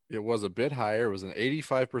 34. It was a bit higher. It was an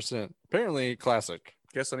 85%. Apparently classic.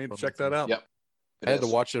 Guess I need to check that out. Yep. It I had to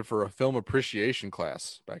is. watch it for a film appreciation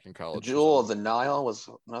class back in The college. Jewel of the Nile was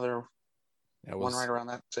another That one was, right around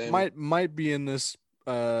that same. might be in this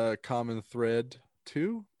common thread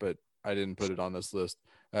too, but I didn't put it on this list.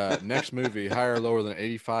 Next movie, higher or lower than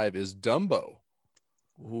 85, is Dumbo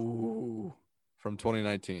Ooh. from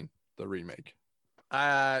 2019, the remake.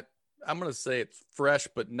 I'm going to say it's fresh,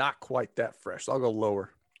 but not quite that fresh. So I'll go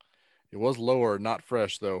lower. It was lower, not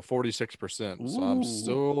fresh though, 46%. So I'm Ooh.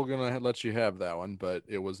 still gonna let you have that one, but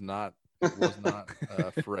it was not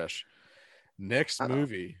fresh. Next Uh-oh.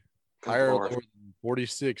 movie, Good higher or Lord. lower than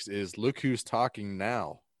 46, is Look Who's Talking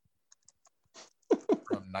Now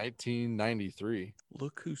from 1993.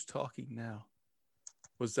 Look Who's Talking Now.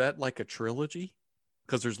 Was that like a trilogy?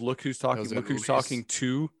 Because there's Look Who's Talking, was Look at Who's least- Talking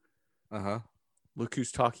 2, Uh-huh. Look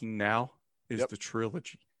Who's Talking Now is Yep. the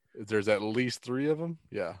trilogy. There's at least 3 of them.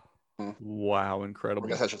 Yeah. Wow, I incredible.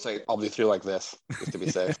 guess I should say I'll do 3 like this, just to be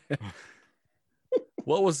safe.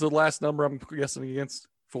 What was the last number I'm guessing against?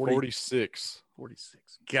 40, 46. 46.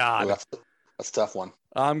 Ooh, God, that's a tough one.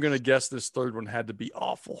 I'm going to guess this third one had to be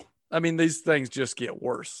awful. I mean, these things just get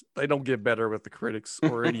worse. They don't get better with the critics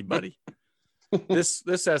or anybody. This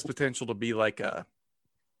has potential to be like a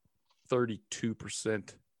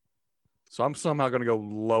 32%. So I'm somehow going to go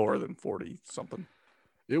lower than 40 something.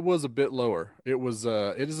 It was a bit lower. It is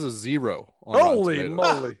a 0 on Rotten Holy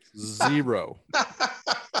Tomatoes. moly. 0.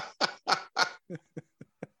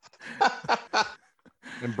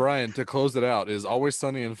 And Brian, to close it out, is Always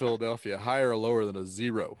Sunny in Philadelphia higher or lower than a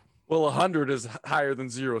 0? Well, 100 is higher than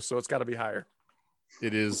 0, so it's got to be higher.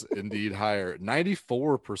 It is indeed higher.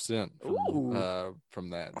 94% from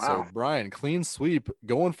that. So Wow. Brian, clean sweep,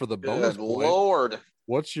 going for the bonus Good point. Lord.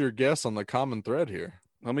 What's your guess on the common thread here?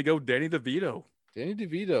 Let me go Danny DeVito. Danny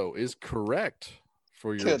DeVito is correct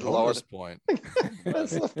for your Good bonus Lord. point.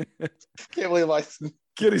 Can't believe I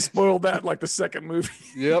Kitty spoiled that like the second movie.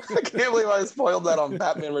 Yep. I can't believe I spoiled that on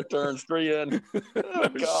Batman Returns 3 in. Oh,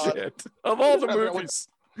 God. shit. Of all the I don't know what- movies.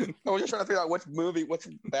 I was just trying to figure out which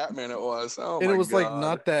Batman it was. Oh And my it was God. like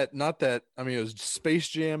not that. I mean, it was Space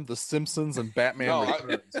Jam, The Simpsons, and Batman No,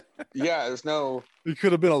 Returns. Yeah, there's no. It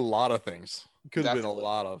could have been a lot of things. It could have been a Definitely.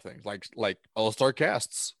 lot of things, like all-star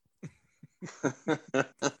casts.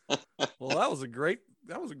 Well, that was a great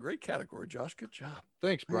category, Josh. Good job.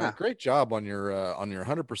 Thanks, Brian. Yeah. Great job on your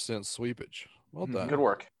 100% sweepage. Well done. Good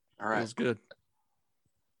work. All That right, was good.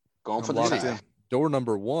 going for I'm the locked C. in. Door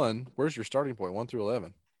number 1. Where's your starting point? 1 through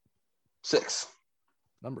 11. 6.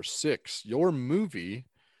 Number 6. Your movie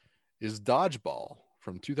is Dodgeball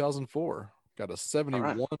from 2004. Got a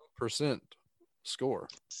 71% score.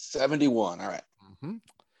 71. All right. Mm-hmm.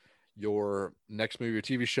 Your next movie or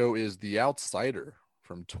TV show is The Outsider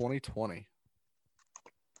from 2020.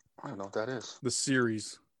 I don't know what that is. The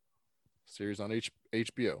series. Series on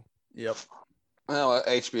HBO. Yep. Well,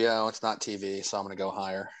 HBO. It's not TV, so I'm going to go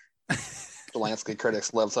higher. The Lansky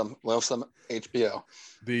critics love some HBO.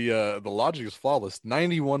 The logic is flawless.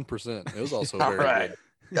 91%. It was also All very right.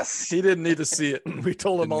 Yes. He didn't need to see it. We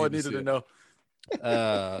told him Didn't all he need to needed see to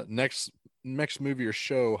know. good. Next movie or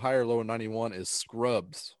show, higher or lower 91, is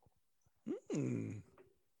Scrubs. Hmm.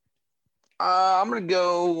 I'm going to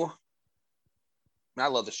go. I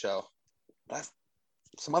love the show.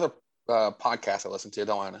 Some other podcasts I listen to.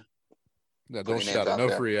 Don't want to. Yeah, Put don't your shout names it. out No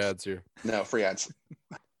there. free ads here. No, free ads.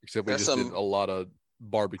 Except we There's just did some- a lot of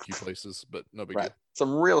barbecue places, but no big Right. deal.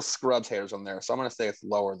 Some real Scrubs haters on there. So I'm going to say it's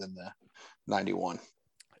lower than the 91.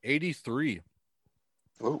 83.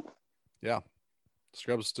 Ooh. Yeah.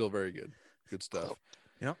 Scrubs is still very good. Good stuff.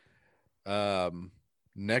 Yep.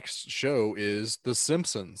 Next show is The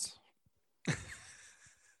Simpsons.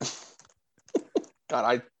 God,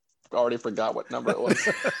 I already forgot what number it was.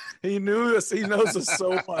 He knew this. He knows us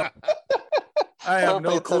so well. I have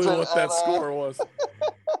no clue what that score was.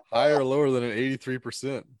 Higher or lower than an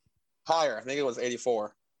 83%? Higher. I think it was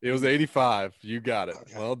 84. It was 85. You got it.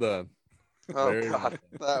 Okay. Well done. Oh Very God,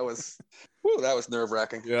 that was nerve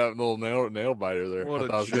wracking. Yeah, a little nail biter there. What I a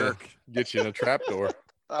thought I was gonna jerk. get you in a trap door.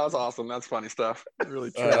 That was awesome. That's funny stuff.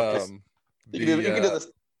 Really trapped us. You can do this.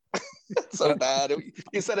 It's so bad.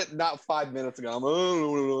 You said it not 5 minutes ago.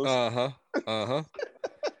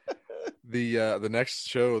 The next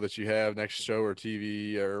show that you have, next show or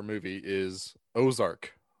TV or movie is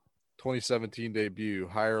Ozark, 2017 debut.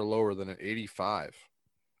 Higher or lower than an 85?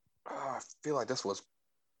 I feel like this was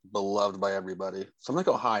beloved by everybody, so I'm gonna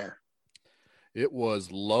go higher. It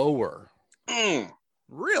was lower.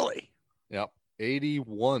 Really? Yep,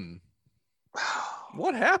 81.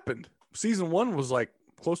 What happened? Season 1 was like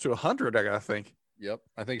close to 100, I gotta think. Yep,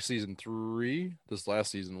 I think season 3. This last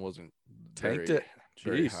season wasn't Tanked very, it.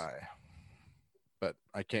 very Jeez. high. But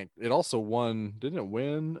I can't. It also won. Didn't it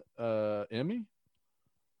win Emmy?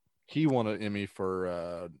 He won an Emmy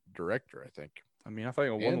for director, I think. I mean, I think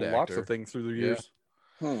I won And lots actor. of things through the years.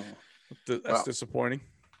 That's Well. disappointing.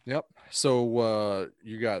 Yep. So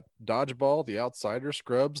you got Dodgeball, The Outsider,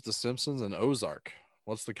 Scrubs, The Simpsons, and Ozark.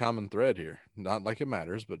 What's the common thread here? Not like it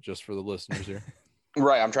matters, but just for the listeners here.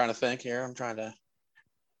 Right. I'm trying to think here. I'm trying to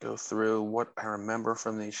go through what I remember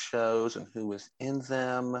from these shows and who was in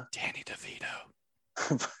them. Danny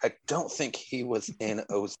DeVito. I don't think he was in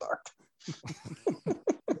Ozark.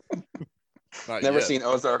 Not Never yet. seen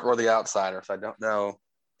Ozark or The Outsider, so I don't know.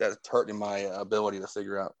 That's hurting my ability to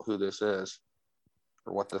figure out who this is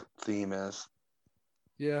or what the theme is.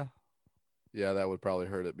 Yeah. Yeah, that would probably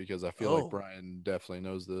hurt it because I feel Oh. like Brian definitely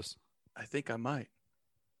knows this. I think I might.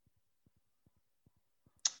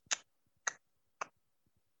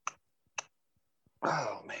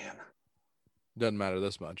 Oh man. Doesn't matter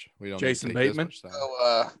this much. We don't. Jason need to take this Bateman? much time.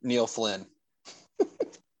 Oh, Neil Flynn.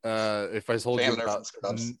 If I told you Family about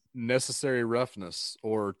from Scrubs. Necessary Roughness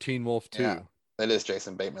or Teen Wolf 2. Yeah. It is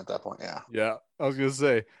Jason Bateman at that point. Yeah. Yeah, I was gonna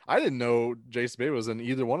say I didn't know Jason Bateman was in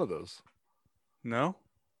either one of those. No?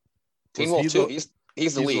 Teen Was Wolf he 2. the- He's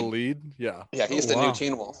He's the lead. the lead. Yeah. Yeah, he's Oh, the wow. new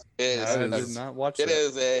Teen Wolf. I did is- not watch It that.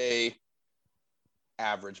 is a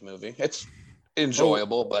average movie. It's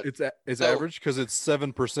enjoyable, but It's So- average because it's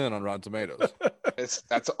 7% on Rotten Tomatoes.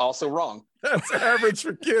 that's also wrong. That's average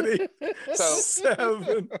for Kitty. So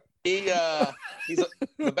 7. he's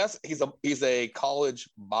the best. He's a college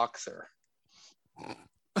boxer,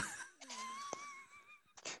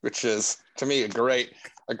 which is to me a great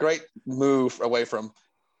move away from.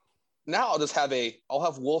 Now I'll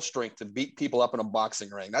have wolf strength to beat people up in a boxing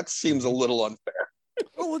ring. That seems a little unfair.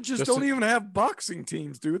 Well, just Just don't to- even have boxing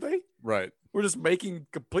teams, do they? Right. We're just making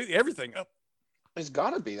completely everything up. It's got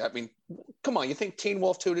to be. I mean, come on. You think Teen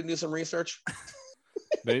Wolf 2 didn't do some research?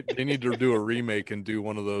 They need to do a remake and do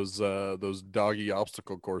one of those doggy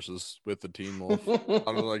obstacle courses with the Teen Wolf. I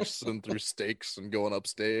don't know, like sitting through stakes and going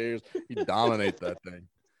upstairs. You dominate that thing.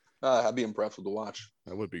 I'd be impressed with the watch.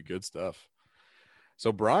 That would be good stuff.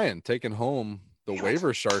 So Brian taking home the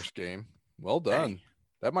waiver sharks game. Well done.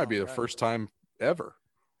 That might be the All right. first time ever.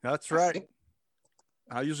 That's right.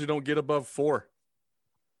 I usually don't get above 4.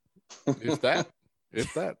 If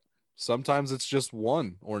that. Sometimes it's just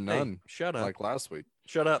one or Hey, none, shut up. like last week.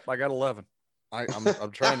 Shut up. I got 11.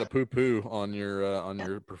 I'm trying to poo on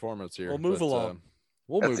your performance here. We'll move but, along.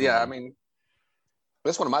 We'll move. Yeah, I along. mean,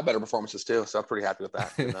 that's one of my better performances too. So I'm pretty happy with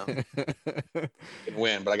that. You know? Didn't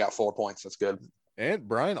win, but I got 4 points. That's good. And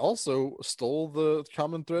Brian also stole the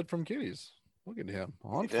common thread from Kitties. Look at him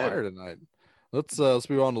on He did. fire tonight. Let's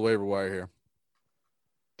move on to the waiver wire here.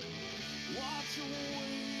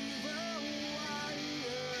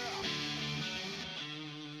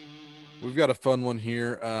 We've got a fun one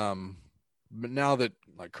here. But now that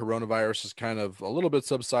like coronavirus is kind of a little bit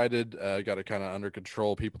subsided, got it kind of under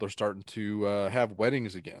control, people are starting to have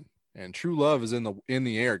weddings again. And true love is in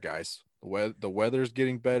the air, guys. The weather's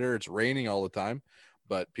getting better. It's raining all the time,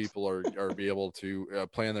 but people are be able to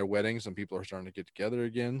plan their weddings, and people are starting to get together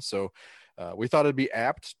again. So we thought it'd be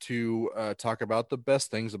apt to talk about the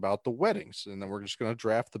best things about the weddings, and then we're just going to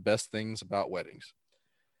draft the best things about weddings.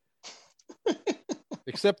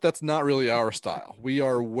 Except that's not really our style. We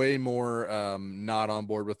are way more not on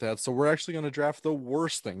board with that. So we're actually going to draft the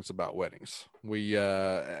worst things about weddings. We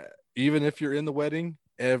even if you're in the wedding,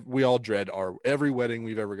 we all dread every wedding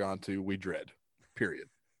we've ever gone to. We dread. Period.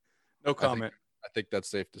 No comment. I think that's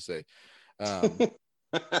safe to say.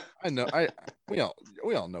 I know. We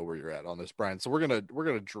all know where you're at on this, Brian. So we're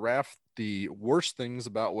gonna draft the worst things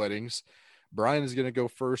about weddings. Brian is gonna go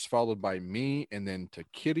first, followed by me, and then to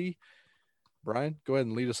Kitty. Brian, go ahead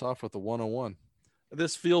and lead us off with the 101.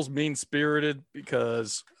 This feels mean-spirited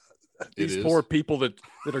because these poor people that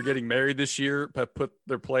are getting married this year have put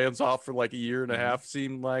their plans off for like a year and a half,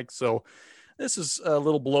 seemed like. So this is a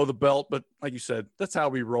little below the belt, but like you said, that's how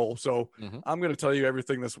we roll. So I'm going to tell you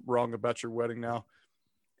everything that's wrong about your wedding now.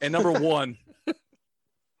 And number one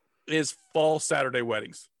is fall Saturday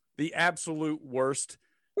weddings. The absolute worst.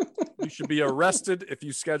 You should be arrested if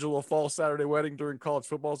you schedule a fall Saturday wedding during college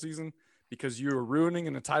football season because you are ruining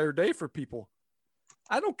an entire day for people.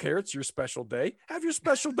 I don't care. It's your special day. Have your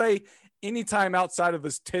special day anytime outside of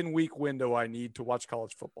this 10-week window I need to watch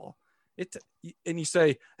college football. And you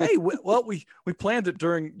say, hey, well, we planned it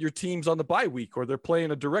during your teams on the bye week, or they're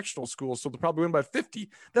playing a directional school, so they'll probably win by 50.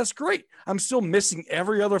 That's great. I'm still missing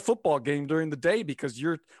every other football game during the day because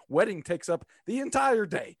your wedding takes up the entire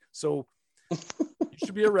day. So you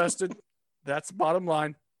should be arrested. That's the bottom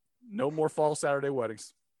line. No more fall Saturday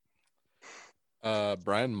weddings.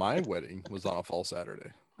 Brian, my wedding was on a fall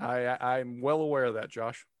Saturday. I'm well aware of that,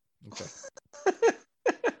 Josh.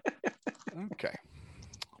 Okay.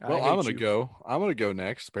 Well, I'm gonna go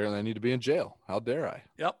next. Apparently, I need to be in jail. How dare I?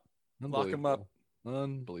 Yep. Lock him up.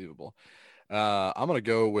 Unbelievable. I'm gonna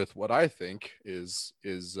go with what I think is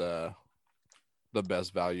the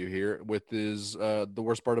best value here. The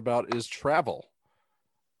worst part about is travel.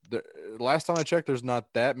 The last time I checked, there's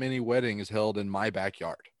not that many weddings held in my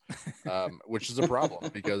backyard, which is a problem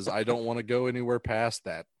because I don't want to go anywhere past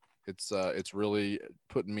that. It's really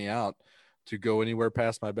putting me out to go anywhere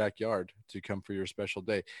past my backyard to come for your special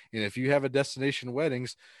day. And if you have a destination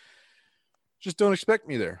weddings, just don't expect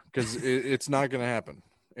me there because it's not going to happen.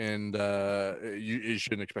 And you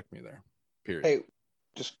shouldn't expect me there, period. Hey,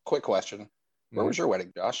 just quick question. Where was your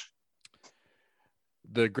wedding, Josh?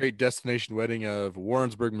 The great destination wedding of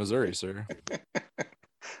Warrensburg, Missouri, sir.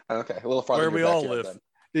 Okay, a little farther. Where we all live. Then.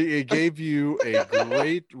 It gave you a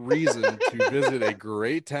great reason to visit a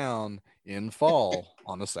great town in fall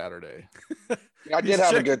on a Saturday. I did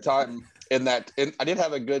have a good time in that. I did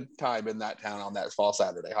have a good time in that town on that fall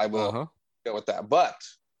Saturday. I will go with that, but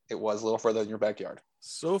it was a little further than your backyard.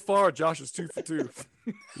 So far, Josh is 2 for 2.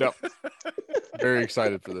 Yep. Very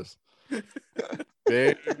excited for this.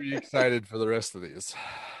 Very excited for the rest of these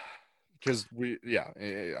because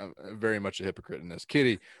I'm very much a hypocrite in this.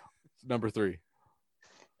 Kitty, number 3.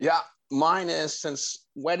 Yeah, mine is, since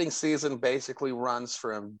wedding season basically runs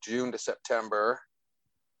from June to September,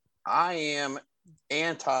 I am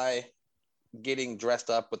anti getting dressed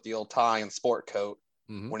up with the old tie and sport coat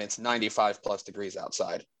when it's 95 plus degrees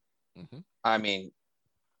outside. I mean,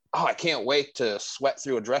 I can't wait to sweat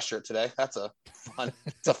through a dress shirt today. It's a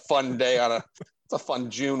fun day it's a fun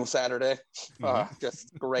June Saturday.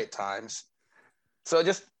 Just great times. So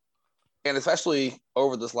and especially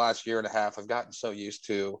over this last year and a half, I've gotten so used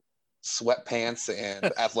to sweatpants and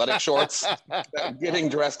athletic shorts that getting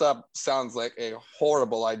dressed up sounds like a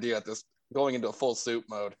horrible idea at this, going into a full suit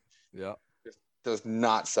mode. Yeah. It does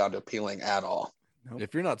not sound appealing at all. Nope.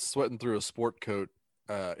 If you're not sweating through a sport coat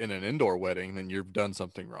in an indoor wedding, then you've done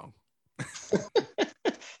something wrong.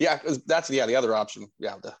 Yeah, that's the other option.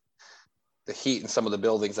 Yeah, the heat in some of the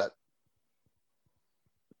buildings that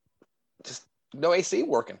just no AC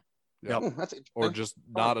working. Yep. Or just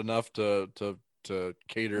not enough to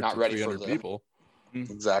cater not to ready 300 people.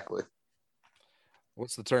 Exactly.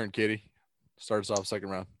 What's the turn, Kitty? Start us off second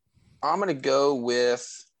round. I'm going to go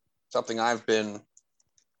with something I've been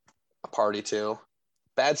a party to.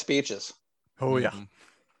 Bad speeches. Oh, yeah.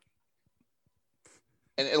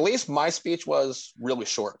 And at least my speech was really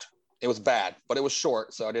short. It was bad, but it was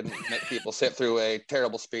short, so I didn't make people sit through a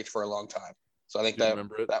terrible speech for a long time. So I think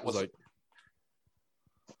that was like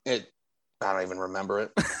it. I don't even remember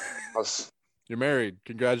it. You're married.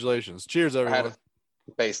 Congratulations. Cheers, everyone.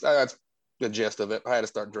 That's the gist of it. I had to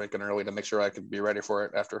start drinking early to make sure I could be ready for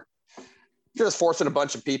it after. You're just forcing a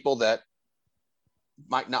bunch of people that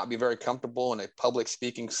might not be very comfortable in a public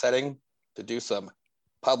speaking setting to do some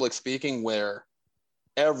public speaking where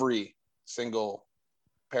every single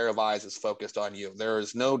pair of eyes is focused on you. There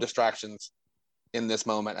is no distractions in this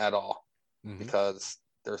moment at all because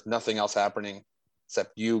there's nothing else happening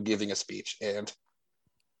except you giving a speech. And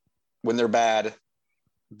when they're bad,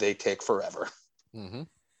 they take forever.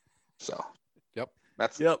 So,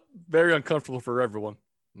 very uncomfortable for everyone.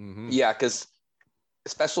 Yeah, because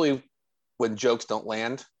especially when jokes don't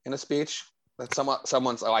land in a speech, that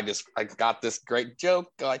someone's I got this great joke,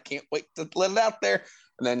 I can't wait to let it out there,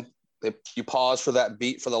 and then you pause for that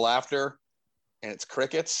beat for the laughter, and it's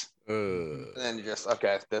crickets. And then you just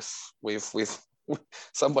okay. This we've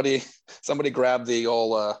somebody grabbed the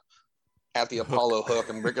old at the Apollo hook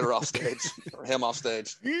and bring her off stage or him off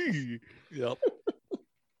stage. Yep.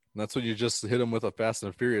 That's when you just hit him with a Fast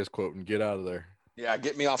and Furious quote and get out of there. Yeah,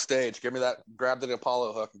 get me off stage. Give me that. Grab the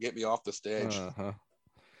Apollo hook and get me off the stage.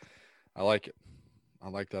 I like it. I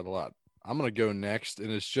like that a lot. I'm gonna go next,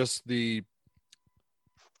 and it's just the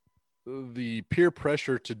peer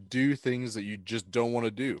pressure to do things that you just don't want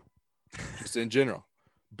to do, just in general.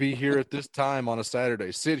 Be here at this time on a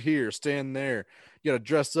Saturday. Sit here, stand there. You got to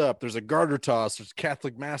dress up. There's a garter toss. There's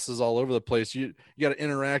Catholic masses all over the place. You got to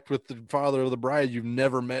interact with the father of the bride you've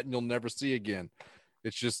never met and you'll never see again.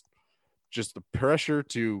 It's just the pressure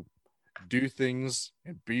to do things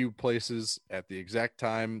and be places at the exact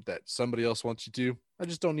time that somebody else wants you to. I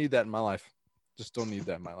just don't need that in my life. Just don't need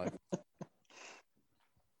that in my life.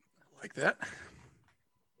 Like that.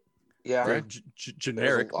 Yeah. Very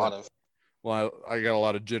generic. A lot of. Well, I got a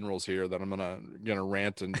lot of generals here that I'm gonna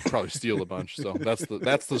rant and probably steal a bunch. So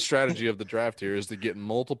that's the strategy of the draft here, is to get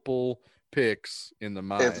multiple picks in the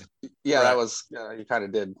mind. Yeah, that was you kind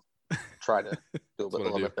of did try to do a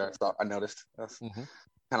little bit there. So I noticed that's kind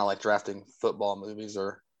of like drafting football movies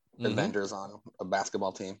or Avengers on a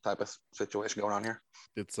basketball team type of situation going on here.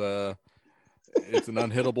 It's an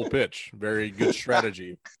unhittable pitch. Very good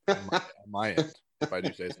strategy on my end, if I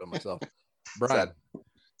do say so myself. Brian.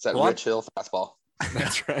 It's that Rich Hill fastball.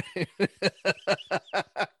 That's right.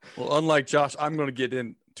 Well, unlike Josh, I'm going to get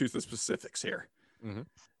into the specifics here.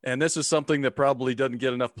 And this is something that probably doesn't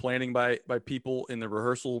get enough planning by people in the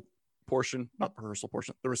the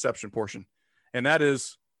reception portion. And that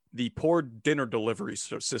is the poor dinner delivery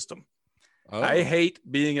system. Oh. I hate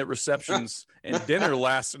being at receptions and dinner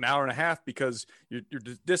lasts an hour and a half because you're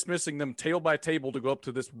dismissing them table by table to go up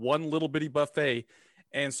to this one little bitty buffet.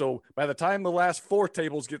 And so by the time the last 4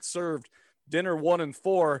 tables get served, dinner 1 and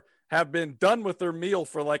 4 have been done with their meal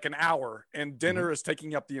for like an hour, and dinner is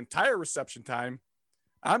taking up the entire reception time.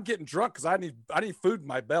 I'm getting drunk because I need food in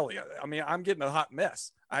my belly. I mean, I'm getting a hot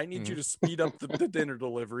mess. I need you to speed up the dinner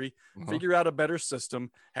delivery, figure out a better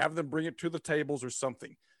system, have them bring it to the tables or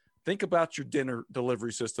something. Think about your dinner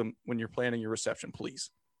delivery system when you're planning your reception, please.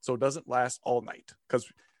 So it doesn't last all night,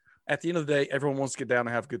 because at the end of the day, everyone wants to get down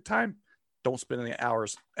and have a good time. Don't spend any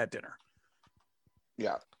hours at dinner.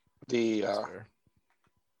 Yeah. Because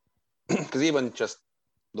even just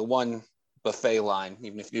the one buffet line,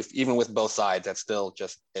 even with both sides, that's still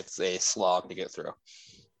it's a slog to get through.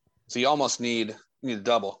 So you almost need a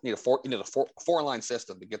double, a 4-line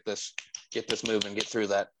system to get this moving, get through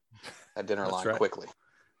that dinner line quickly.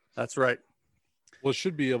 That's right. Well, it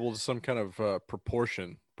should be able to some kind of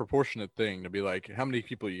proportionate thing to be like, how many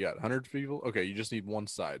people you got? 100 people? Okay, you just need one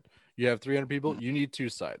side. You have 300 people, you need 2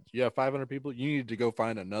 sides. You have 500 people, you need to go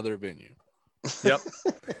find another venue. Yep.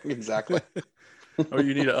 Exactly. Or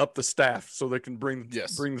you need to up the staff so they can bring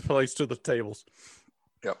the place to the tables.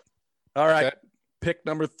 Yep. All right. Okay. Pick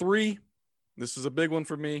number 3. This is a big one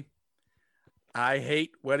for me. I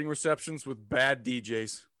hate wedding receptions with bad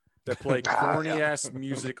DJs that play corny ass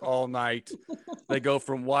music all night. They go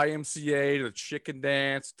from YMCA to Chicken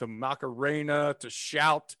Dance to Macarena to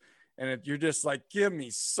Shout. And you're just like, give me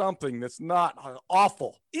something that's not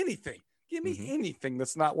awful. Anything. Give me anything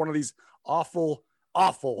that's not one of these awful,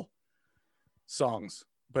 awful songs.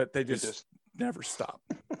 But they just never stop.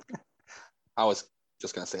 I was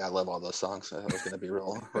just going to say I love all those songs. It was going to be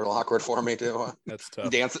real awkward for me to That's tough.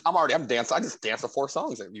 Dance. I'm dancing. I just danced the 4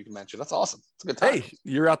 songs that you mentioned. That's awesome. It's a good time. Hey,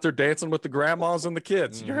 you're out there dancing with the grandmas and the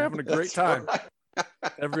kids. You're having a great time. Right.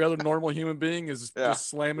 Every other normal human being is just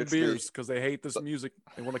slamming beers because they hate this music.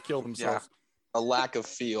 They want to kill themselves. Yeah. A lack of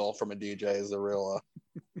feel from a DJ is a real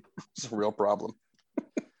problem.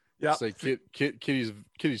 Yeah. Say Kitty's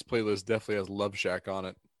playlist definitely has Love Shack on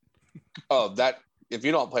it. Oh, that if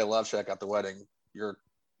you don't play Love Shack at the wedding, you're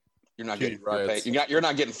not getting full pay. You're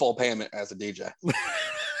not getting full payment as a DJ.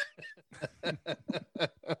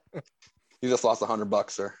 You just lost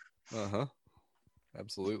 $100, sir.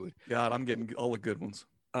 Absolutely. God, I'm getting all the good ones.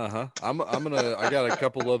 I got a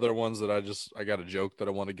couple other ones that I got a joke that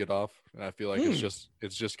I want to get off, and I feel like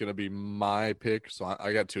it's just gonna be my pick. So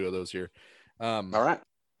I got 2 of those here. All right.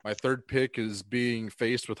 My third pick is being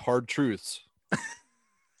faced with hard truths.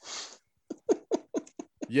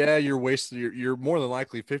 Yeah, you're more than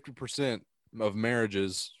likely 50% of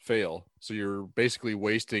marriages fail. So you're basically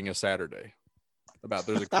wasting a Saturday.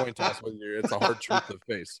 There's a coin toss whether it's a hard truth to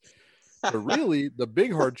face. But really, the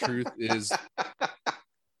big hard truth is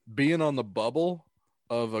being on the bubble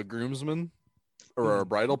of a groomsman or a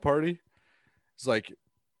bridal party. It's like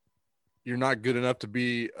you're not good enough to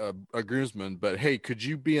be a groomsman, but hey, could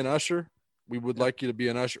you be an usher? We would like you to be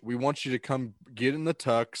an usher. We want you to come get in the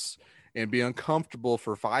tux and be uncomfortable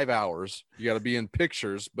for 5 hours. You got to be in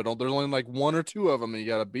pictures, but there's only like 1 or 2 of them that you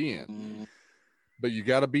got to be in. But you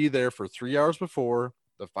got to be there for 3 hours before,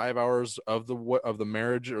 the 5 hours of the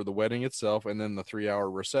marriage or the wedding itself, and then the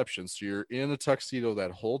 3-hour reception. So you're in a tuxedo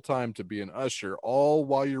that whole time to be an usher, all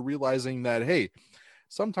while you're realizing that, hey,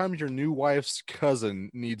 sometimes your new wife's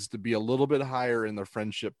cousin needs to be a little bit higher in the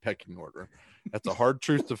friendship pecking order. That's a hard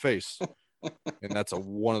truth to face. And that's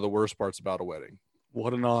one of the worst parts about a wedding.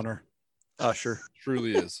 What an honor. Usher.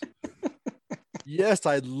 Truly is. Yes,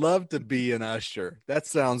 I'd love to be an usher. That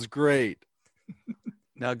sounds great.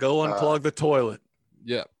 Now go unplug the toilet.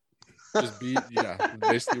 Yeah. Just be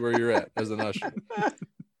basically where you're at as an usher.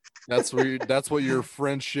 That's what your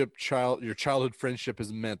childhood friendship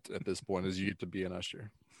is meant at this point, is you to be an usher.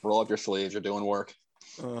 Roll up your sleeves, you're doing work.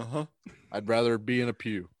 Uh-huh. I'd rather be in a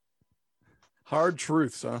pew. Hard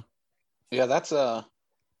truths, huh? Yeah, that's a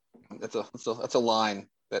line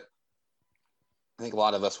that I think a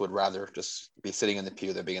lot of us would rather just be sitting in the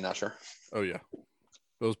pew than being an usher. Oh yeah.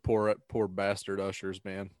 Those poor bastard ushers,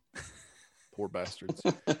 man. Poor bastards.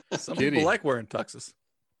 Some Kitty. people like wearing tuxes.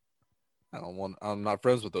 I'm not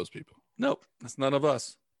friends with those people. Nope, that's none of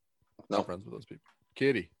us. Not friends with those people.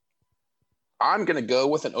 Kitty. I'm gonna go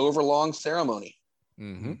with an overlong ceremony.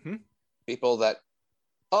 Mm-hmm. People that,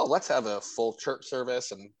 let's have a full church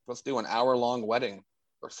service and let's do an hour-long wedding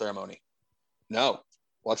or ceremony. No,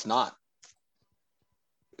 let's not.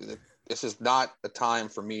 This is not a time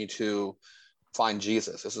for me to find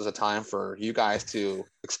Jesus. This is a time for you guys to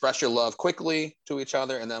express your love quickly to each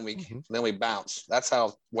other, and then we bounce. That's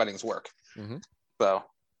how weddings work. Mm-hmm. So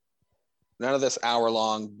none of this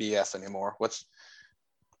hour-long BS anymore. What's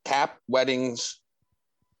cap weddings?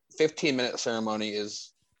 15-minute ceremony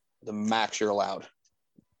is the max you're allowed.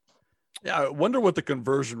 Yeah, I wonder what the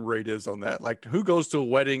conversion rate is on that. Like, who goes to a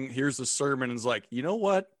wedding, hears a sermon, and is like, you know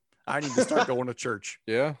what? I need to start going to church.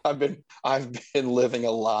 Yeah, I've been living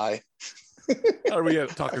a lie. Are we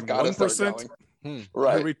talking 1%?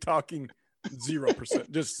 Right? Are we talking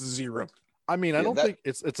 0%? Just zero. I mean, I don't think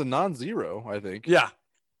it's a non-zero. I think. Yeah,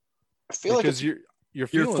 I feel because like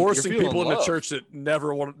you're forcing people love. into church that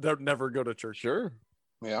never go to church. Sure.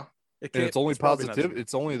 Yeah, And it's only positive.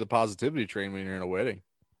 It's only the positivity train when you're in a wedding.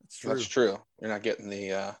 It's true. That's true. You're not getting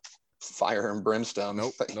the fire and brimstone.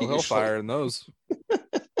 Nope, no hellfire in those.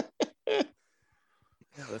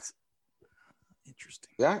 Yeah, that's interesting.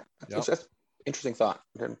 Yeah, that's interesting thought.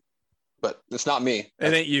 But it's not me.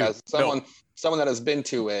 It ain't you. As someone that has been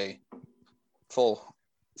to a full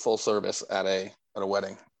service at a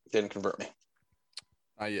wedding, didn't convert me.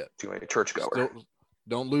 Not yet. To a churchgoer.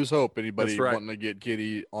 Don't lose hope. Anybody right. wanting to get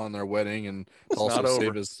Kitty on their wedding and It's also not over.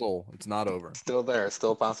 save his soul. It's not over. It's still there. It's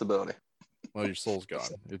still a possibility. Well, your soul's gone.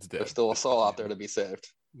 It's dead. There's still a soul out there to be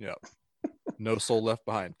saved. Yeah. No soul left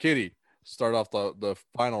behind. Kitty, start off the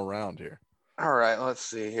final round here. All right, let's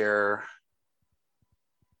see here.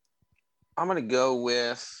 I'm going to go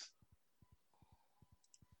with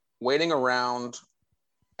waiting around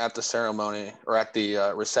at the ceremony or at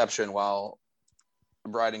the reception while the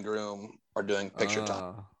bride and groom are doing picture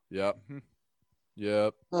time. Yep.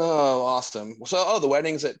 Yep. Oh, awesome. So, the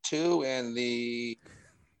wedding's at 2 and the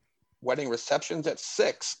wedding reception's at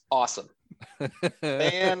 6. Awesome.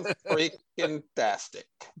 Fan-freaking-tastic.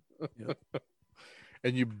 Yep.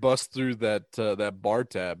 And you bust through that bar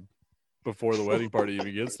tab before the wedding party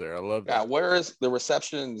even gets there. I love that. Yeah, where is the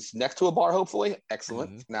reception's next to a bar, hopefully?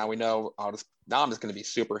 Excellent. Mm-hmm. Now we know. I'm just going to be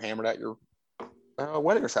super hammered at your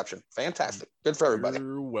wedding reception. Fantastic. Good for everybody.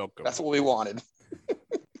 You're welcome. That's what we wanted.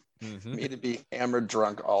 Mm-hmm. Me to be hammered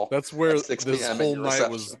drunk all. That's where at 6 this p.m. whole at your night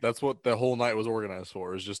reception. was. That's what the whole night was organized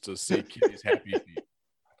for, is just to see Kitty's happy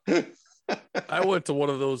feet. I went to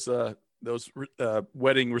one of those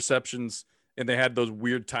wedding receptions, and they had those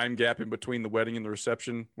weird time gap in between the wedding and the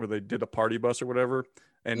reception where they did a party bus or whatever,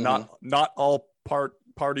 and not all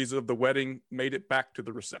parties of the wedding made it back to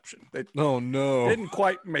the reception. They Oh no! didn't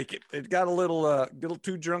quite make it. It got a little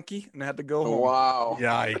too drunky and had to go home. Wow.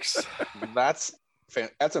 Yikes! That's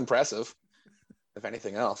impressive. If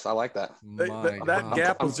anything else, I like that. That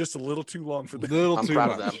gap was just a little too long for them. Little I'm too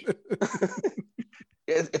proud much. of them.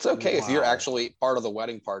 It's okay if you're Wow. actually part of the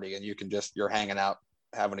wedding party and you're hanging out,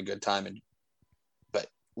 having a good time, but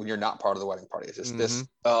when you're not part of the wedding party, it's just this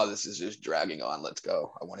is just dragging on. Let's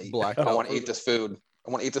go. I want to eat. I want to eat this food. I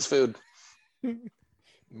want to eat this food.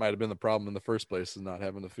 Might have been the problem in the first place, is not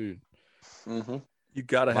having the food. Mm-hmm. You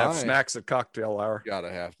got to have My- snacks at cocktail hour.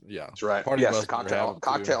 Gotta have, yeah. That's right. Party Yes, buses are having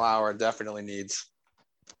cocktail too. hour definitely needs.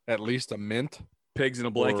 At least a mint Pigs in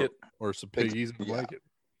a blanket. or some piggies in a Yeah. blanket.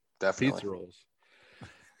 Definitely. Pizza rolls.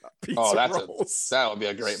 Pizza That rolls. would be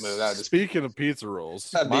a great move. That would just Speaking of pizza rolls,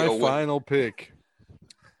 That'd be my a win. final pick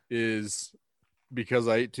is because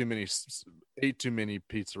I ate too many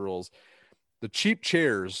pizza rolls. The cheap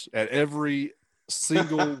chairs at every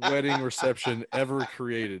single wedding reception ever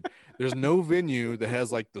created. There's no venue that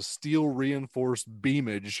has like the steel reinforced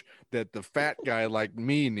beamage that the fat guy like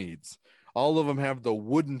me needs. All of them have the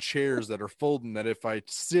wooden chairs that are folding that if I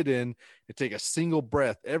sit in and take a single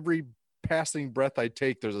breath, every passing breath I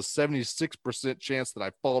take, there's a 76% chance that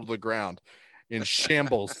I fall to the ground in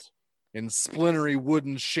shambles, in splintery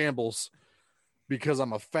wooden shambles, because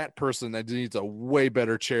I'm a fat person that needs a way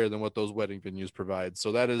better chair than what those wedding venues provide.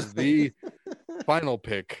 So that is the final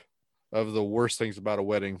pick of the worst things about a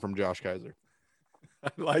wedding from Josh Kaiser. I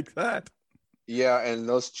like that. Yeah, and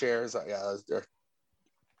those chairs, they're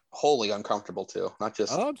wholly uncomfortable too. Not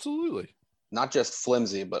Absolutely. just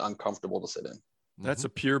flimsy, but uncomfortable to sit in. That's a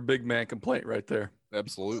pure big man complaint right there.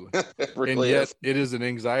 Absolutely. It And really yet is. it is an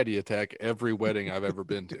anxiety attack every wedding I've ever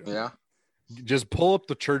been to. Yeah. Just pull up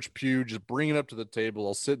the church pew, just bring it up to the table.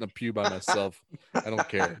 I'll sit in a pew by myself. I don't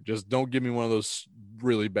care. Just don't give me one of those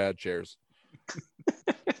really bad chairs.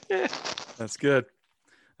 That's good.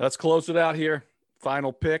 Let's close it out here.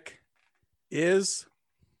 Final pick is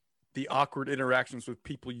the awkward interactions with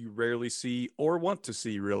people you rarely see or want to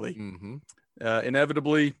see, really. Mm-hmm.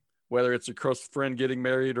 Inevitably, whether it's a close friend getting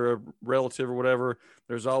married or a relative or whatever,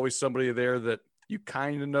 there's always somebody there that you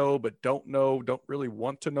kind of know but don't really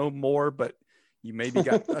want to know more, but you maybe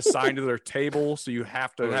got assigned to their table, so you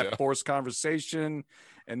have to have forced conversation,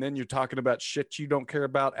 and then you're talking about shit you don't care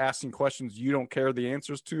about, asking questions you don't care the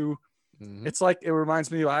answers to. Mm-hmm. It's like, it reminds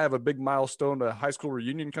me, I have a big milestone, a high school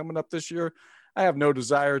reunion coming up this year. I have no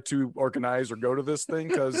desire to organize or go to this thing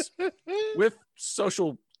because with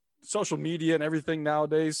social media and everything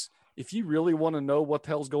nowadays, if you really want to know what the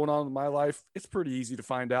hell's going on in my life, it's pretty easy to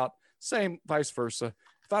find out. Same vice versa.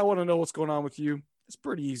 If I want to know what's going on with you, it's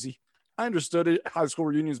pretty easy. I understood it. High school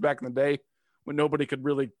reunions back in the day when nobody could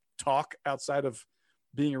really talk outside of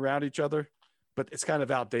being around each other, but it's kind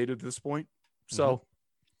of outdated at this point. So,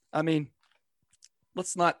 I mean,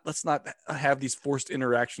 let's not have these forced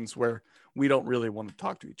interactions where we don't really want to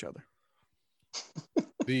talk to each other.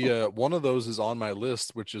 The one of those is on my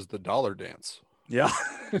list, which is the dollar dance. Yeah.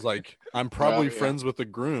 It's like, I'm probably friends with the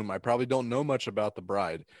groom. I probably don't know much about the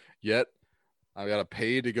bride yet. I got to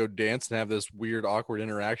pay to go dance and have this weird, awkward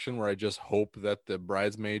interaction where I just hope that the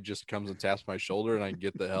bridesmaid just comes and taps my shoulder and I can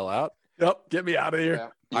get the hell out. Yep. Get me out of here.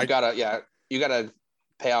 Yeah. You gotta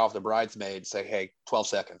pay off the bridesmaid. Say, hey, 12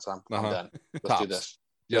 seconds. I'm done. Let's do this.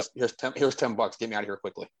 Yep. Here's $10. Get me out of here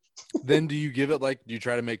quickly. Then do you give it do you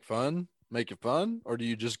try to make it fun, or do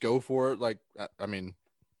you just go for it? Like, I mean,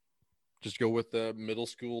 just go with the middle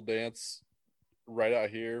school dance right out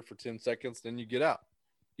here for 10 seconds, then you get out.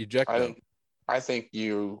 Eject them. I think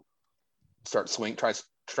you start try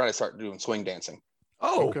to start doing swing dancing.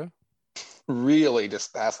 Oh, okay. Really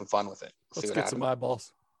just have some fun with it. Let's get some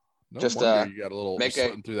eyeballs. No Just, wonder you got a little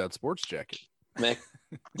sweating through that sports jacket.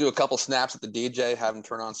 Do a couple snaps at the DJ, have him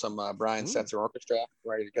turn on some Brian Setzer orchestra,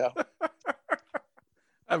 ready to go.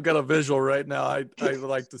 I've got a visual right now. I would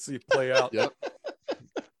like to see play out. Yep.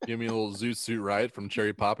 Give me a little Zoot Suit Riot from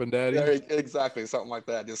Cherry Poppin' Daddy. Yeah, exactly, something like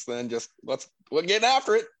that. We're getting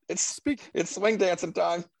after it. It's swing dancing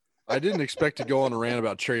time. I didn't expect to go on a rant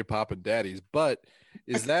about Cherry Poppin' Daddies, but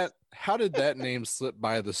how did that name slip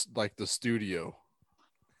by the studio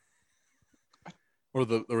or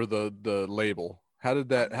the label? How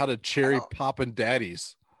did Cherry Poppin'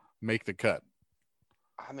 Daddies make the cut?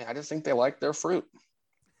 I mean, I just think they like their fruit.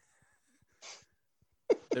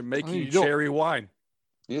 They're making cherry wine.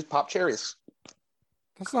 You just pop cherries.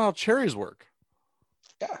 That's not how cherries work.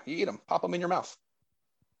 Yeah, you eat them, pop them in your mouth.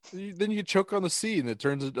 Then you choke on the seed and it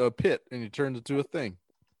turns into a pit and it turns into a thing.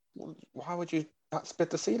 Why would you not spit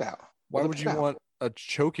the seed out? Why would you want a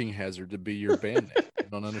choking hazard to be your band name? I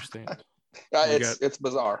don't understand. It's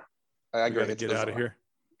bizarre. I agree. Gotta get out of here.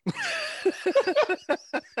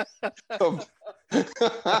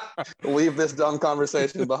 Leave this dumb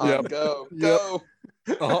conversation behind. Go.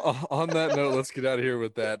 On that note, let's get out of here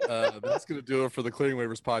with that. That's going to do it for the Clearing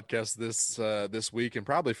Waivers podcast this week and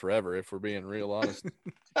probably forever, if we're being real honest.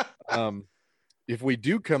 If we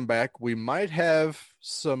do come back, we might have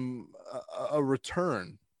a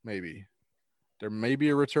return. Maybe there may be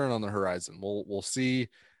a return on the horizon. We'll see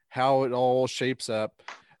how it all shapes up.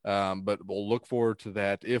 But we'll look forward to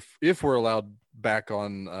that if we're allowed back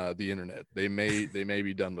on the internet. They may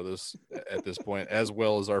be done with us at this point, as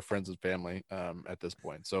well as our friends and family at this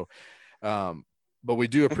point. So But we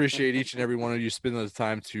do appreciate each and every one of you spending the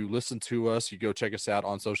time to listen to us. You go check us out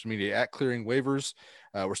on social media at Clearing Waivers.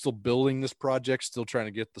 We're still building this project, still trying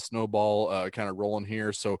to get the snowball kind of rolling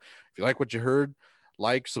here. So if you like what you heard,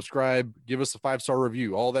 like, subscribe, give us a 5-star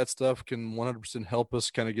review. All that stuff can 100% help us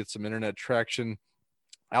kind of get some internet traction.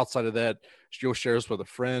 Outside of that, you'll share us with a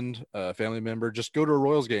friend, a family member. Just go to a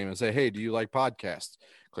Royals game and say, hey, do you like podcasts?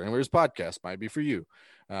 Clearing Waivers podcast might be for you.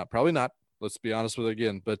 Probably not. Let's be honest with it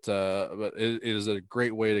again, but it is a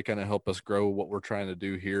great way to kind of help us grow what we're trying to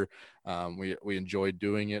do here. We enjoy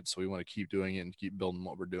doing it, so we want to keep doing it and keep building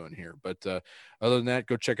what we're doing here. But other than that,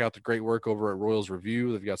 go check out the great work over at Royals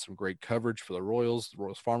Review. They've got some great coverage for the Royals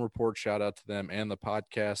Farm Report. Shout out to them and the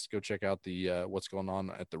podcast. Go check out the what's going on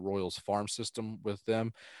at the Royals farm system with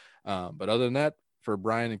them. But other than that, for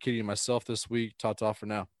Brian and Kitty and myself this week, ta-ta for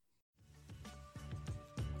now.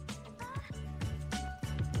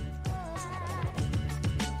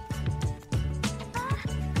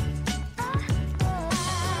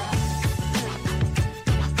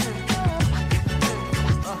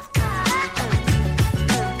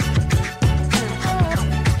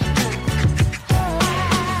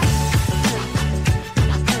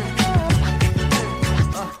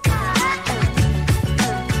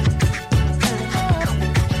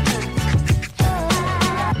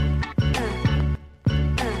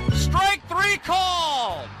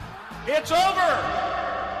 It's over!